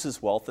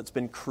uses wealth that's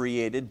been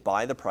created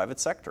by the private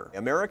sector.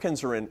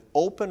 Americans are in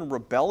open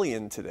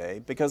rebellion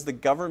today because the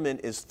government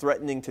is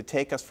threatening to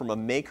take us from a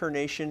maker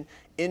nation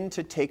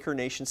into taker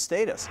nation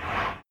status.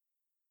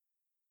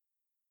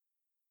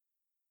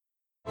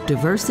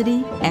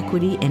 Diversity,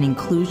 equity, and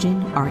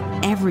inclusion are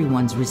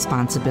everyone's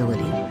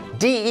responsibility.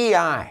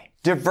 DEI,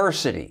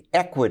 diversity,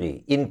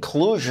 equity,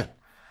 inclusion.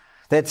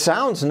 That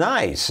sounds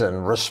nice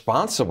and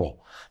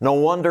responsible. No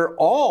wonder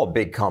all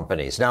big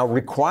companies now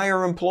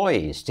require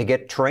employees to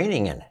get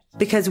training in it.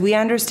 Because we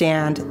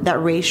understand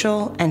that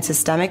racial and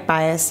systemic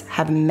bias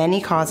have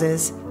many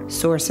causes,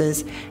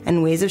 sources,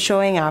 and ways of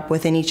showing up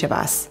within each of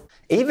us.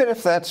 Even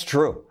if that's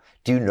true,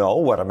 do you know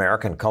what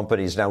American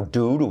companies now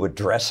do to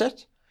address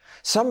it?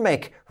 Some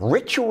make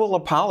ritual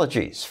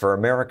apologies for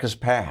America's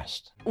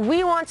past.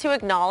 We want to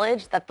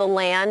acknowledge that the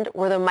land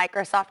where the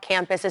Microsoft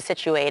campus is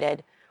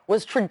situated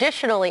was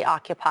traditionally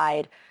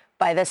occupied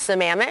by the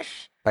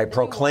Sammamish. By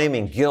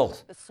proclaiming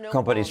guilt,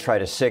 companies try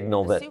to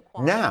signal that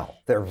now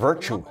they're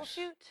virtuous.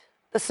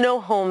 The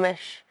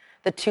Snohomish,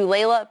 the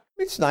Tulalip.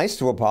 It's nice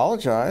to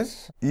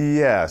apologize.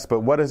 Yes, but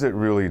what is it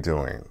really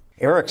doing?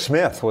 Eric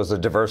Smith was a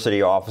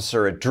diversity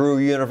officer at Drew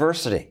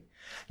University.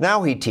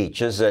 Now he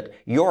teaches at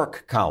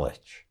York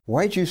College.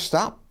 Why'd you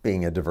stop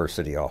being a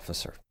diversity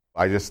officer?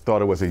 I just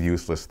thought it was a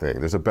useless thing.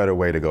 There's a better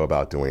way to go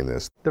about doing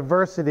this.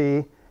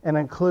 Diversity and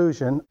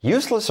inclusion.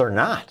 Useless or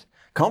not,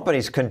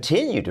 companies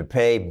continue to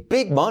pay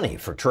big money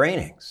for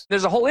trainings.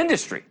 There's a whole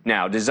industry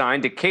now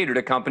designed to cater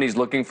to companies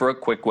looking for a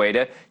quick way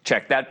to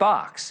check that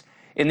box.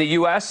 In the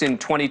U.S. in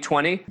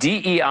 2020,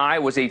 DEI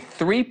was a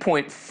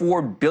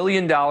 $3.4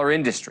 billion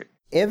industry.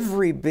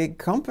 Every big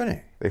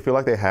company. They feel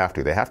like they have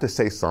to. They have to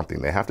say something.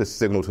 They have to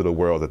signal to the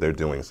world that they're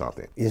doing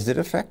something. Is it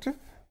effective?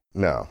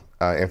 No.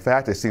 In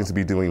fact, it seems to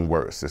be doing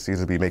worse. It seems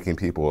to be making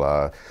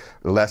people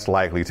less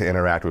likely to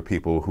interact with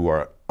people who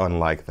are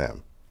unlike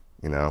them,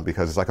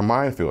 because it's like a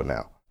minefield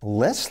now.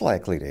 Less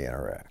likely to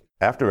interact.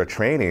 After a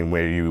training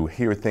where you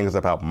hear things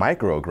about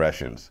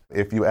microaggressions,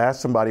 if you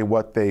ask somebody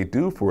what they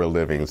do for a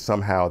living,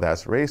 somehow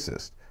that's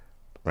racist,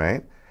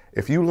 right?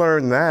 If you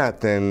learn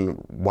that,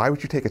 then why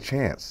would you take a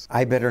chance?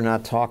 I better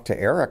not talk to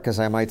Eric because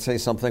I might say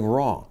something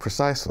wrong.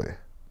 Precisely.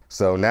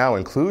 So now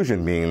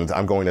inclusion means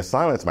I'm going to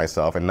silence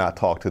myself and not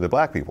talk to the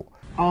black people.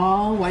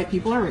 All white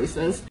people are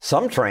racist.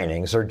 Some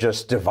trainings are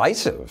just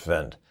divisive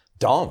and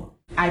dumb.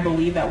 I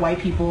believe that white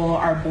people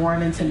are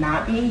born into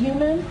not being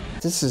human.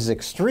 This is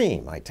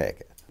extreme, I take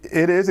it.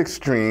 It is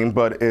extreme,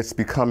 but it's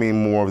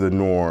becoming more of the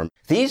norm.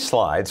 These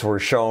slides were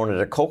shown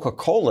at a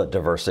Coca-Cola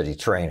diversity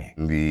training.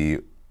 The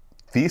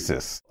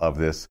thesis of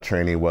this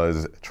training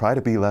was try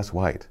to be less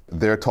white.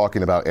 They're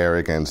talking about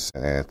arrogance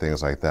and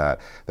things like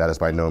that. That is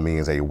by no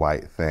means a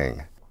white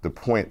thing. The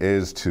point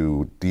is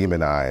to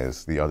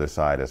demonize the other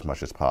side as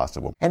much as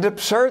possible. And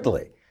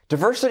absurdly,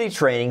 diversity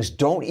trainings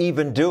don't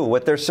even do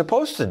what they're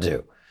supposed to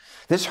do.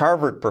 This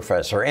Harvard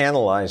professor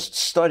analyzed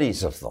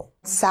studies of them.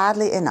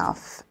 Sadly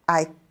enough,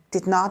 I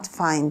did not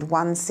find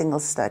one single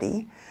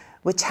study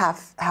which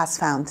has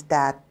found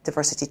that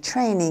diversity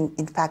training,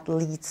 in fact,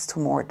 leads to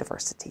more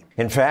diversity.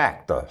 In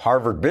fact, the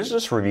Harvard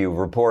Business Review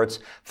reports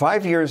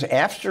 5 years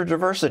after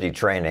diversity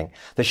training,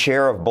 the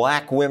share of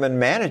black women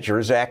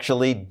managers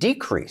actually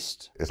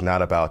decreased. It's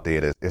not about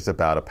data, it's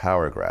about a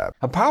power grab.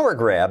 A power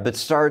grab that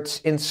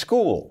starts in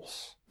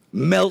schools.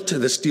 Melt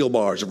the steel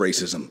bars of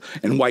racism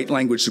and white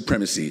language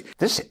supremacy.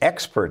 This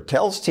expert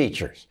tells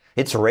teachers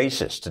it's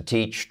racist to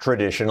teach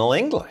traditional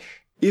English.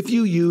 If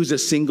you use a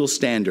single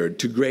standard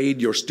to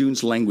grade your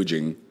students'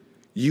 languaging,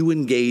 you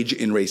engage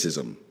in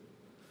racism.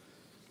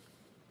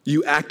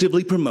 You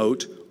actively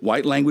promote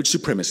white language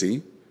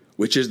supremacy,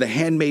 which is the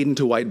handmaiden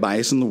to white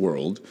bias in the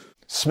world.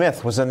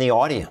 Smith was in the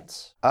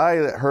audience. I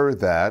heard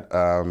that,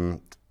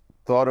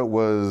 thought it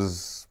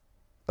was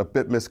a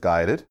bit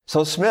misguided.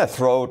 So Smith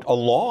wrote a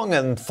long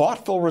and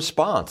thoughtful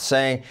response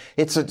saying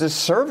it's a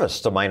disservice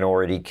to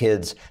minority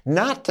kids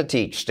not to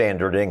teach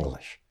standard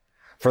English.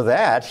 For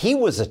that, he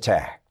was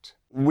attacked.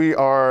 We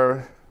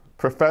are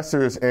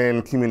professors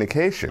in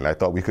communication. I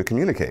thought we could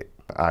communicate.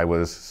 I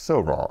was so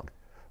wrong.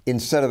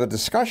 Instead of a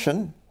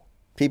discussion,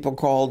 people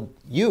called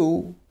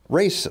you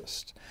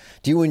racist.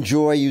 Do you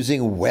enjoy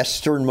using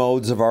Western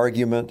modes of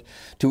argument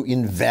to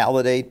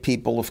invalidate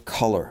people of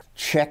color?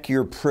 Check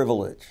your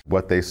privilege.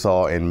 What they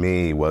saw in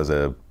me was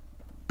a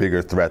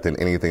bigger threat than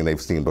anything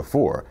they've seen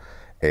before.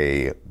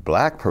 A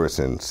black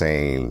person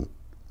saying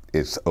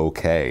it's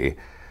okay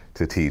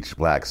to teach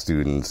black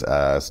students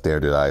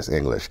standardized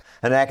English.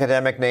 An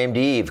academic named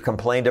Eve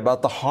complained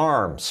about the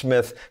harm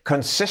Smith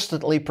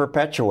consistently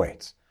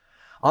perpetuates.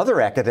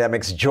 Other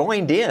academics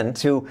joined in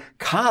to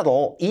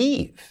coddle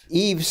Eve.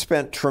 Eve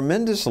spent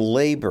tremendous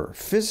labor,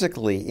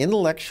 physically,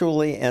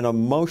 intellectually, and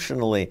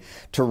emotionally,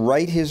 to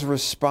write his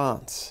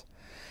response,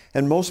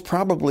 and most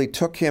probably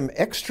took him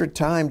extra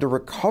time to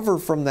recover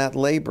from that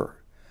labor.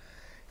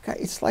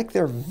 It's like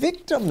they're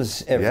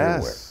victims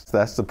everywhere. Yes,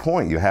 that's the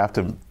point. You have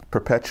to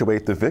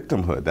perpetuate the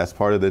victimhood. That's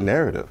part of the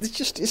narrative. This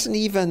just isn't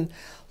even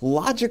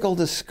logical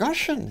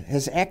discussion.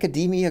 Has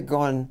academia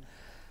gone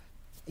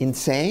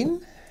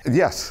insane?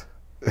 Yes.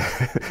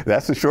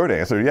 That's the short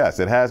answer. Yes,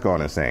 it has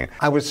gone insane.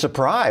 I was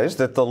surprised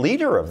that the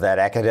leader of that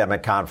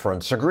academic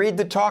conference agreed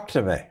to talk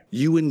to me.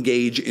 You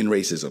engage in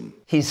racism.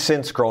 He's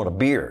since grown a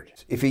beard.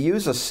 If you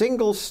use a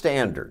single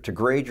standard to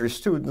grade your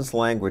students'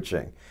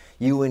 languaging,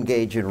 you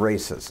engage in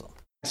racism.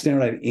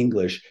 Standardized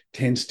English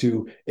tends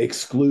to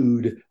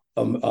exclude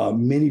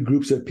many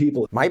groups of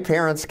people. My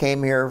parents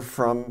came here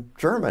from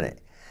Germany.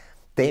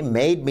 They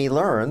made me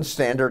learn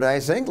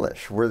standardized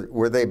English.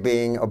 Were they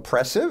being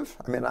oppressive?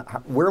 I mean,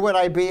 where would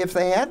I be if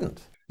they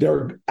hadn't? There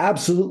are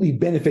absolutely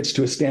benefits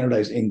to a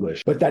standardized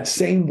English, but that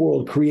same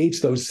world creates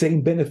those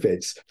same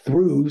benefits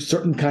through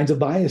certain kinds of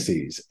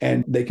biases,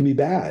 and they can be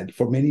bad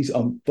for many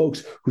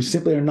folks who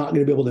simply are not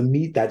going to be able to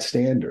meet that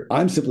standard.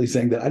 I'm simply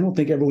saying that I don't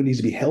think everyone needs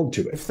to be held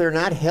to it. If they're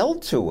not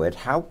held to it,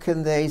 how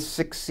can they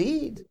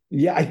succeed?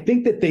 Yeah, I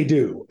think that they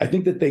do. I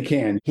think that they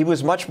can. He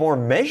was much more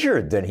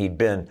measured than he'd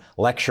been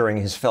lecturing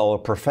his fellow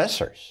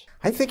professors.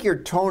 I think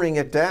you're toning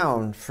it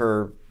down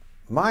for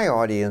my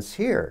audience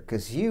here,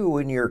 because you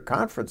in your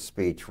conference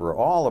speech were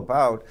all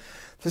about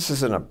this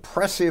is an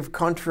oppressive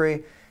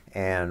country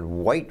and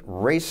white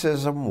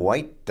racism,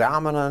 white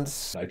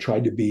dominance. I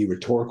tried to be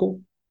rhetorical,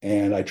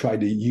 and I tried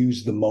to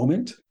use the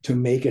moment to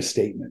make a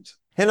statement.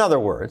 In other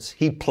words,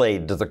 he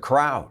played to the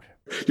crowd.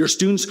 Your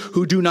students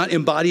who do not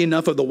embody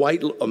enough of the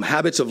white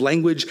habits of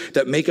language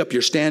that make up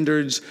your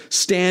standards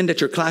stand at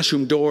your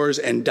classroom doors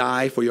and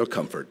die for your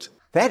comfort.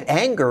 That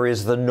anger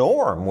is the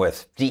norm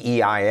with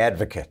DEI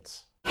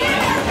advocates.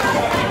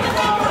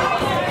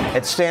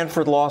 At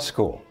Stanford Law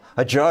School,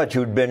 a judge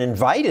who'd been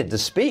invited to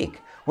speak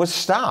was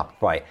stopped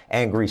by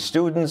angry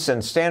students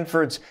and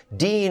Stanford's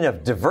Dean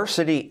of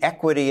Diversity,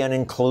 Equity, and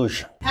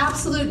Inclusion.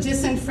 Absolute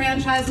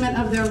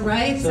disenfranchisement of their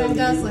rights and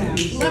does let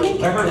me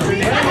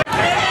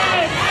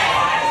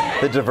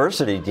The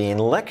diversity dean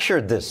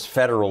lectured this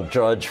federal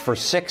judge for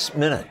 6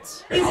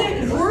 minutes. Is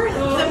it worth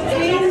the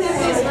pain that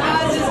this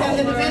causes and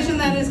the division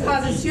that this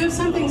causes? You have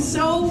something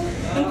so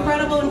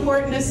incredible,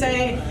 important to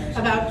say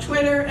about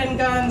Twitter and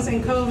guns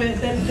and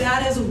COVID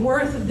that is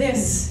worth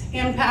this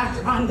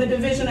impact on the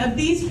division of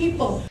these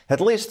people.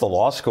 At least the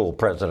law school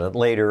president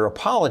later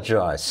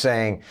apologized,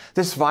 saying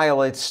this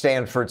violates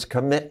Stanford's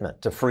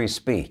commitment to free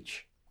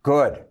speech.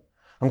 Good.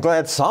 I'm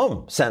glad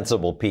some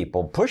sensible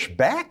people push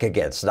back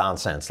against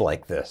nonsense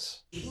like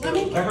this.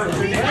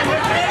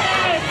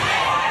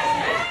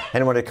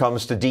 And when it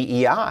comes to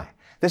DEI,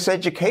 this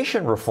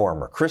education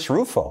reformer, Chris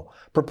Rufo,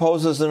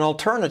 proposes an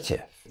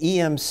alternative.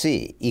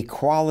 EMC,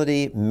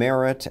 equality,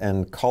 merit,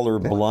 and color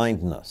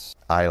blindness.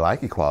 I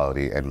like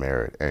equality and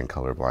merit and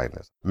color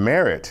blindness.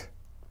 Merit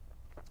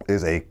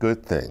is a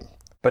good thing.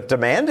 But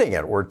demanding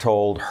it, we're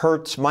told,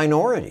 hurts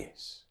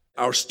minorities.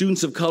 Our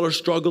students of color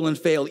struggle and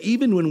fail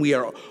even when we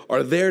are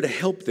there to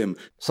help them.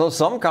 So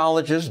some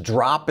colleges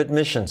drop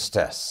admissions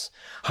tests.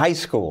 High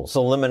schools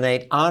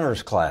eliminate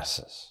honors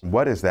classes.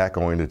 What is that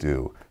going to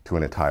do to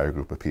an entire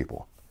group of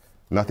people?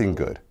 Nothing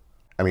good.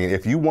 I mean,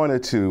 if you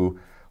wanted to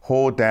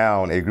hold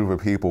down a group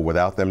of people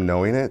without them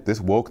knowing it, this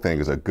woke thing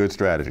is a good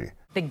strategy.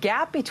 The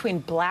gap between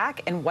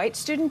black and white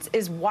students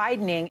is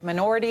widening,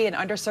 minority and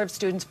underserved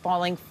students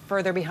falling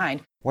further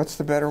behind. What's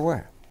the better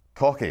way?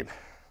 Talking.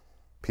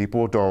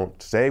 People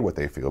don't say what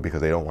they feel because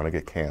they don't want to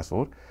get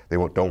canceled. They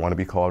don't want to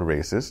be called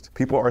racist.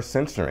 People are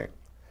censoring,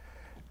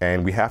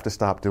 and we have to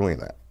stop doing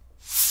that.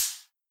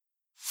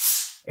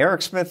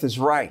 Eric Smith is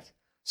right.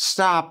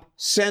 Stop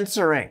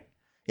censoring.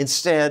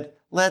 Instead,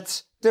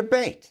 let's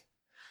debate.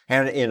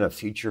 And in a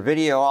future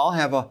video, I'll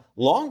have a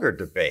longer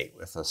debate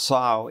with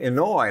Asao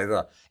Inoue,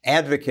 the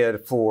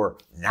advocate for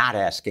not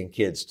asking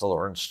kids to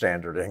learn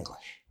standard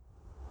English.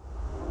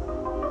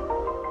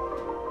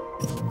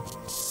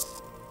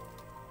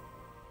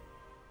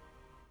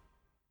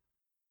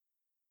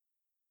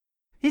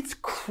 It's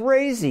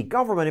crazy.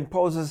 Government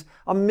imposes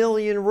 1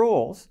 million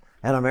rules,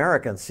 and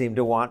Americans seem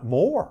to want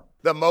more.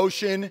 The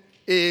motion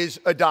is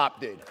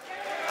adopted.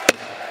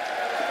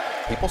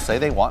 People say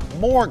they want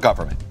more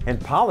government. And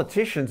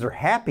politicians are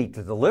happy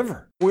to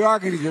deliver. We are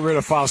going to get rid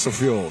of fossil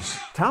fuels.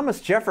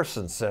 Thomas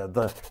Jefferson said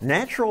the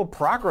natural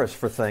progress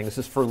for things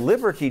is for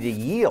liberty to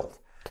yield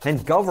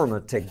and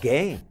government to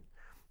gain.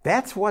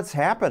 That's what's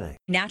happening.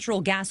 Natural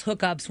gas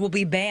hookups will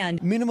be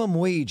banned. Minimum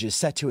wage is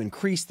set to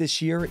increase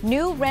this year.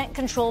 New rent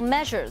control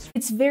measures.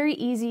 It's very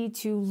easy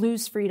to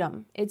lose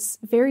freedom. It's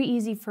very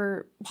easy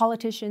for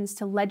politicians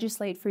to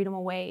legislate freedom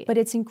away, but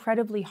it's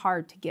incredibly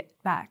hard to get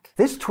back.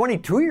 This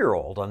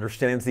 22-year-old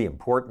understands the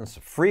importance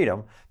of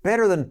freedom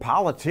better than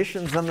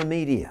politicians and the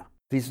media.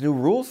 These new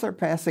rules they're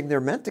passing, they're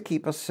meant to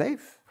keep us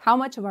safe. How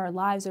much of our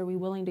lives are we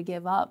willing to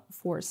give up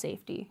for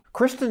safety?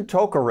 Kristen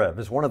Tokarev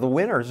is one of the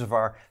winners of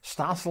our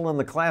Stossel in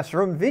the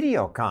Classroom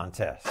video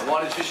contest. I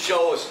wanted to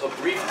show us a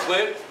brief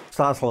clip.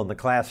 Stossel in the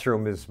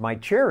Classroom is my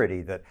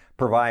charity that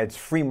provides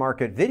free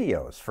market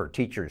videos for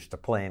teachers to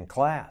play in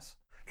class.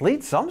 It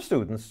leads some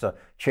students to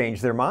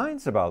change their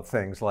minds about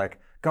things like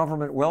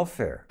government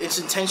welfare. Its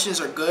intentions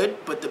are good,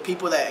 but the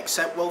people that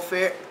accept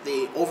welfare,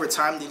 over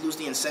time they lose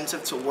the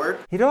incentive to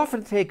work. It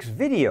often takes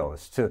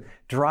videos to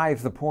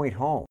drive the point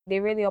home. They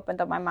really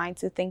opened up my mind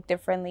to think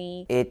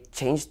differently. It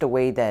changed the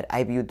way that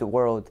I viewed the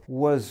world.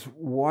 Was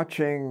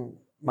watching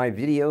my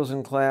videos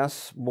in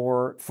class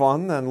more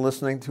fun than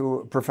listening to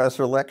a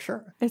professor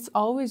lecture? It's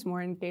always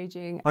more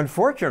engaging.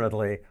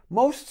 Unfortunately,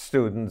 most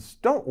students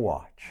don't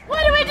watch.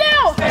 What do we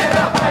do? Stand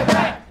up, fight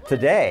back.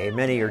 Today,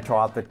 many are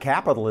taught that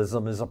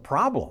capitalism is a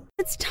problem.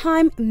 Its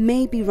time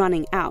may be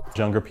running out.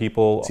 Younger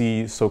people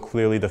see so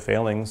clearly the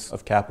failings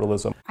of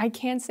capitalism. I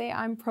can't say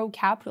I'm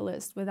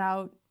pro-capitalist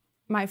without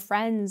my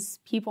friends,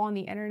 people on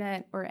the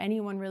internet, or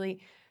anyone really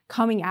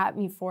coming at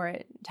me for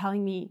it,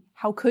 telling me,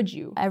 how could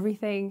you?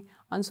 Everything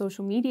on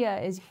social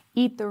media is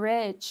eat the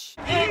rich.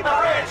 Eat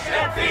the rich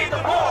and feed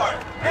the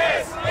poor.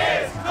 This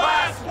is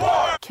class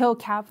war. Kill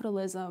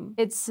capitalism.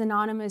 It's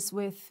synonymous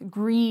with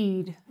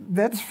greed.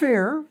 That's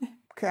fair.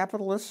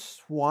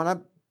 Capitalists want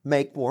to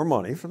make more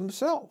money for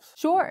themselves.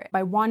 Sure.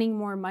 By wanting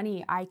more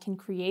money, I can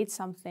create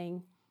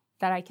something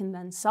that I can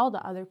then sell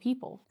to other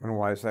people. And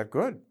why is that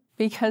good?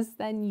 Because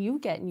then you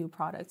get new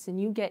products and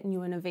you get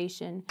new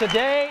innovation.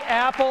 Today,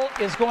 Apple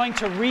is going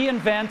to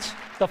reinvent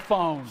the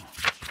phone.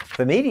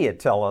 The media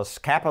tell us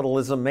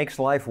capitalism makes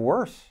life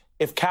worse.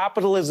 If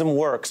capitalism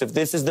works, if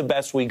this is the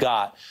best we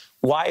got,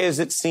 why does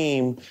it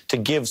seem to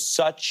give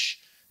such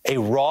a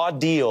raw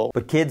deal?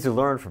 But kids who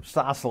learn from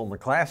Stossel in the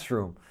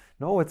Classroom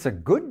know it's a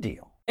good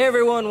deal.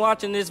 Everyone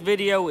watching this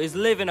video is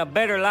living a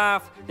better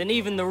life than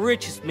even the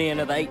richest men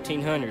of the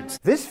 1800s.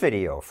 This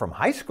video from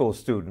high school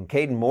student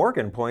Caden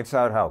Morgan points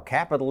out how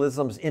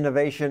capitalism's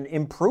innovation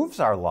improves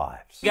our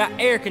lives. We got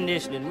air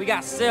conditioning, we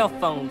got cell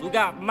phones, we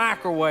got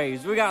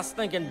microwaves, we got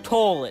stinking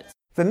toilets.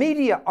 The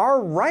media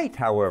are right,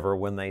 however,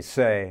 when they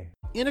say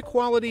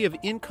inequality of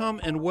income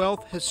and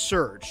wealth has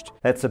surged.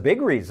 That's a big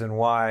reason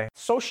why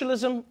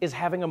socialism is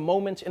having a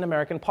moment in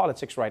American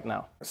politics right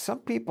now. Some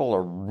people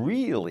are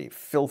really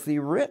filthy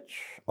rich.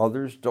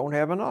 Others don't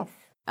have enough.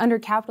 Under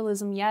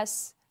capitalism,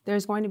 yes,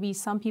 there's going to be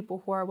some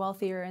people who are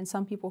wealthier and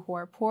some people who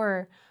are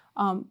poorer,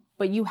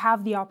 but you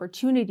have the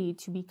opportunity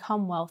to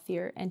become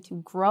wealthier and to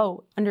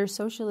grow. Under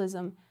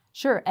socialism,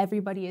 sure,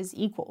 everybody is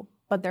equal,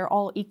 but they're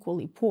all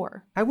equally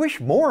poor. I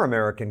wish more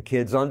American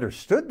kids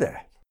understood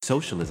that.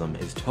 Socialism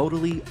is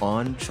totally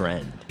on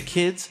trend.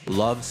 Kids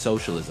love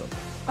socialism.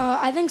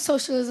 I think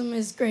socialism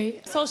is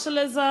great.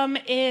 Socialism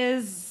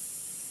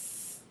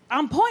is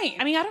on point.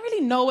 I mean, I don't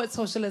really know what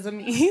socialism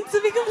means,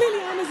 to be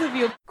completely honest with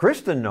you.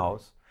 Kristen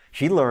knows.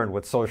 She learned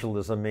what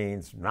socialism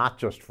means, not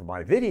just from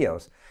my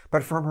videos,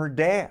 but from her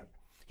dad.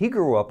 He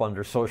grew up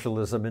under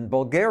socialism in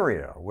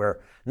Bulgaria, where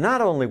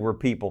not only were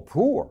people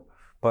poor,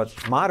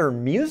 but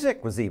modern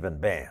music was even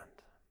banned.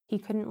 He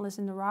couldn't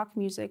listen to rock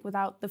music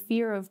without the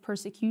fear of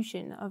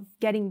persecution, of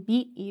getting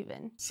beat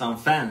even. Some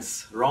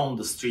fans roamed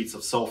the streets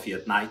of Sofia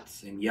at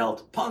night and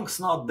yelled, "Punk's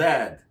not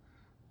dead,"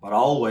 but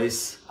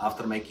always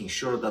after making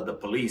sure that the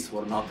police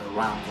were not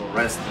around to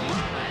arrest them.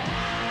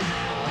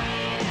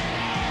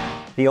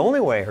 The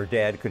only way her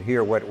dad could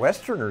hear what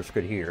Westerners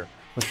could hear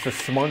was to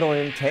smuggle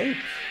in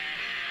tapes.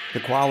 The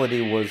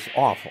quality was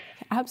awful.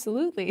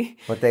 Absolutely.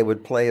 But they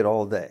would play it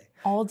all day.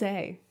 All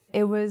day.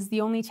 It was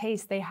the only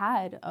taste they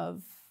had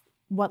of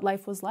what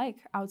life was like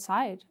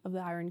outside of the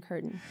Iron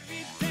Curtain.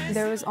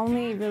 There was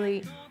only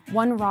really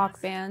one rock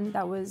band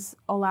that was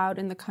allowed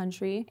in the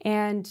country,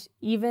 and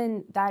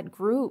even that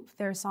group,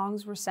 their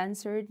songs were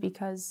censored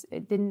because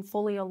it didn't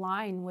fully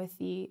align with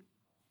the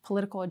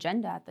political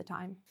agenda at the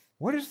time.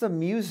 What does the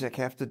music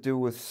have to do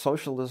with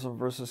socialism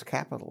versus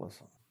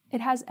capitalism?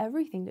 It has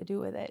everything to do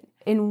with it.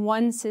 In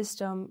one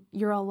system,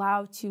 you're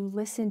allowed to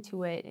listen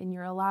to it and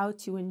you're allowed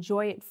to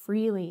enjoy it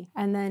freely.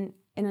 And then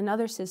in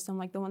another system,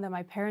 like the one that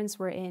my parents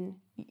were in,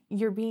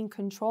 you're being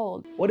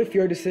controlled. What if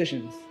your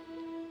decisions,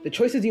 the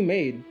choices you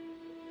made,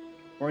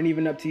 weren't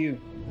even up to you?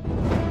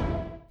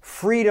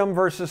 Freedom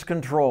versus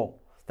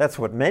control. That's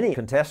what many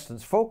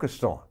contestants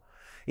focused on.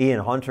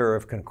 Ian Hunter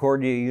of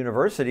Concordia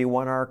University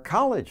won our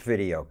college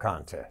video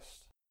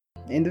contest.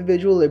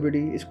 Individual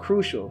liberty is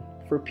crucial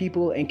for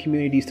people and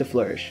communities to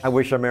flourish. I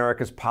wish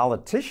America's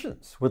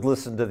politicians would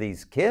listen to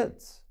these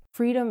kids.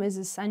 Freedom is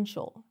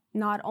essential,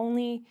 not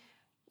only,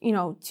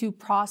 to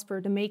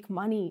prosper, to make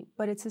money,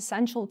 but it's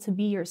essential to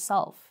be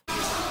yourself.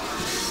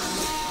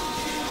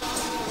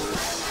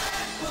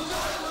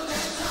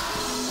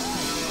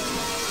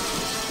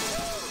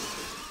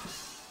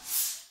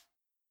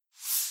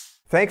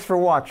 Thanks for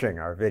watching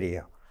our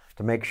video.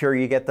 To make sure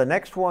you get the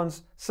next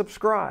ones,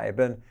 subscribe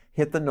and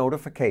hit the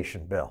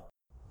notification bell.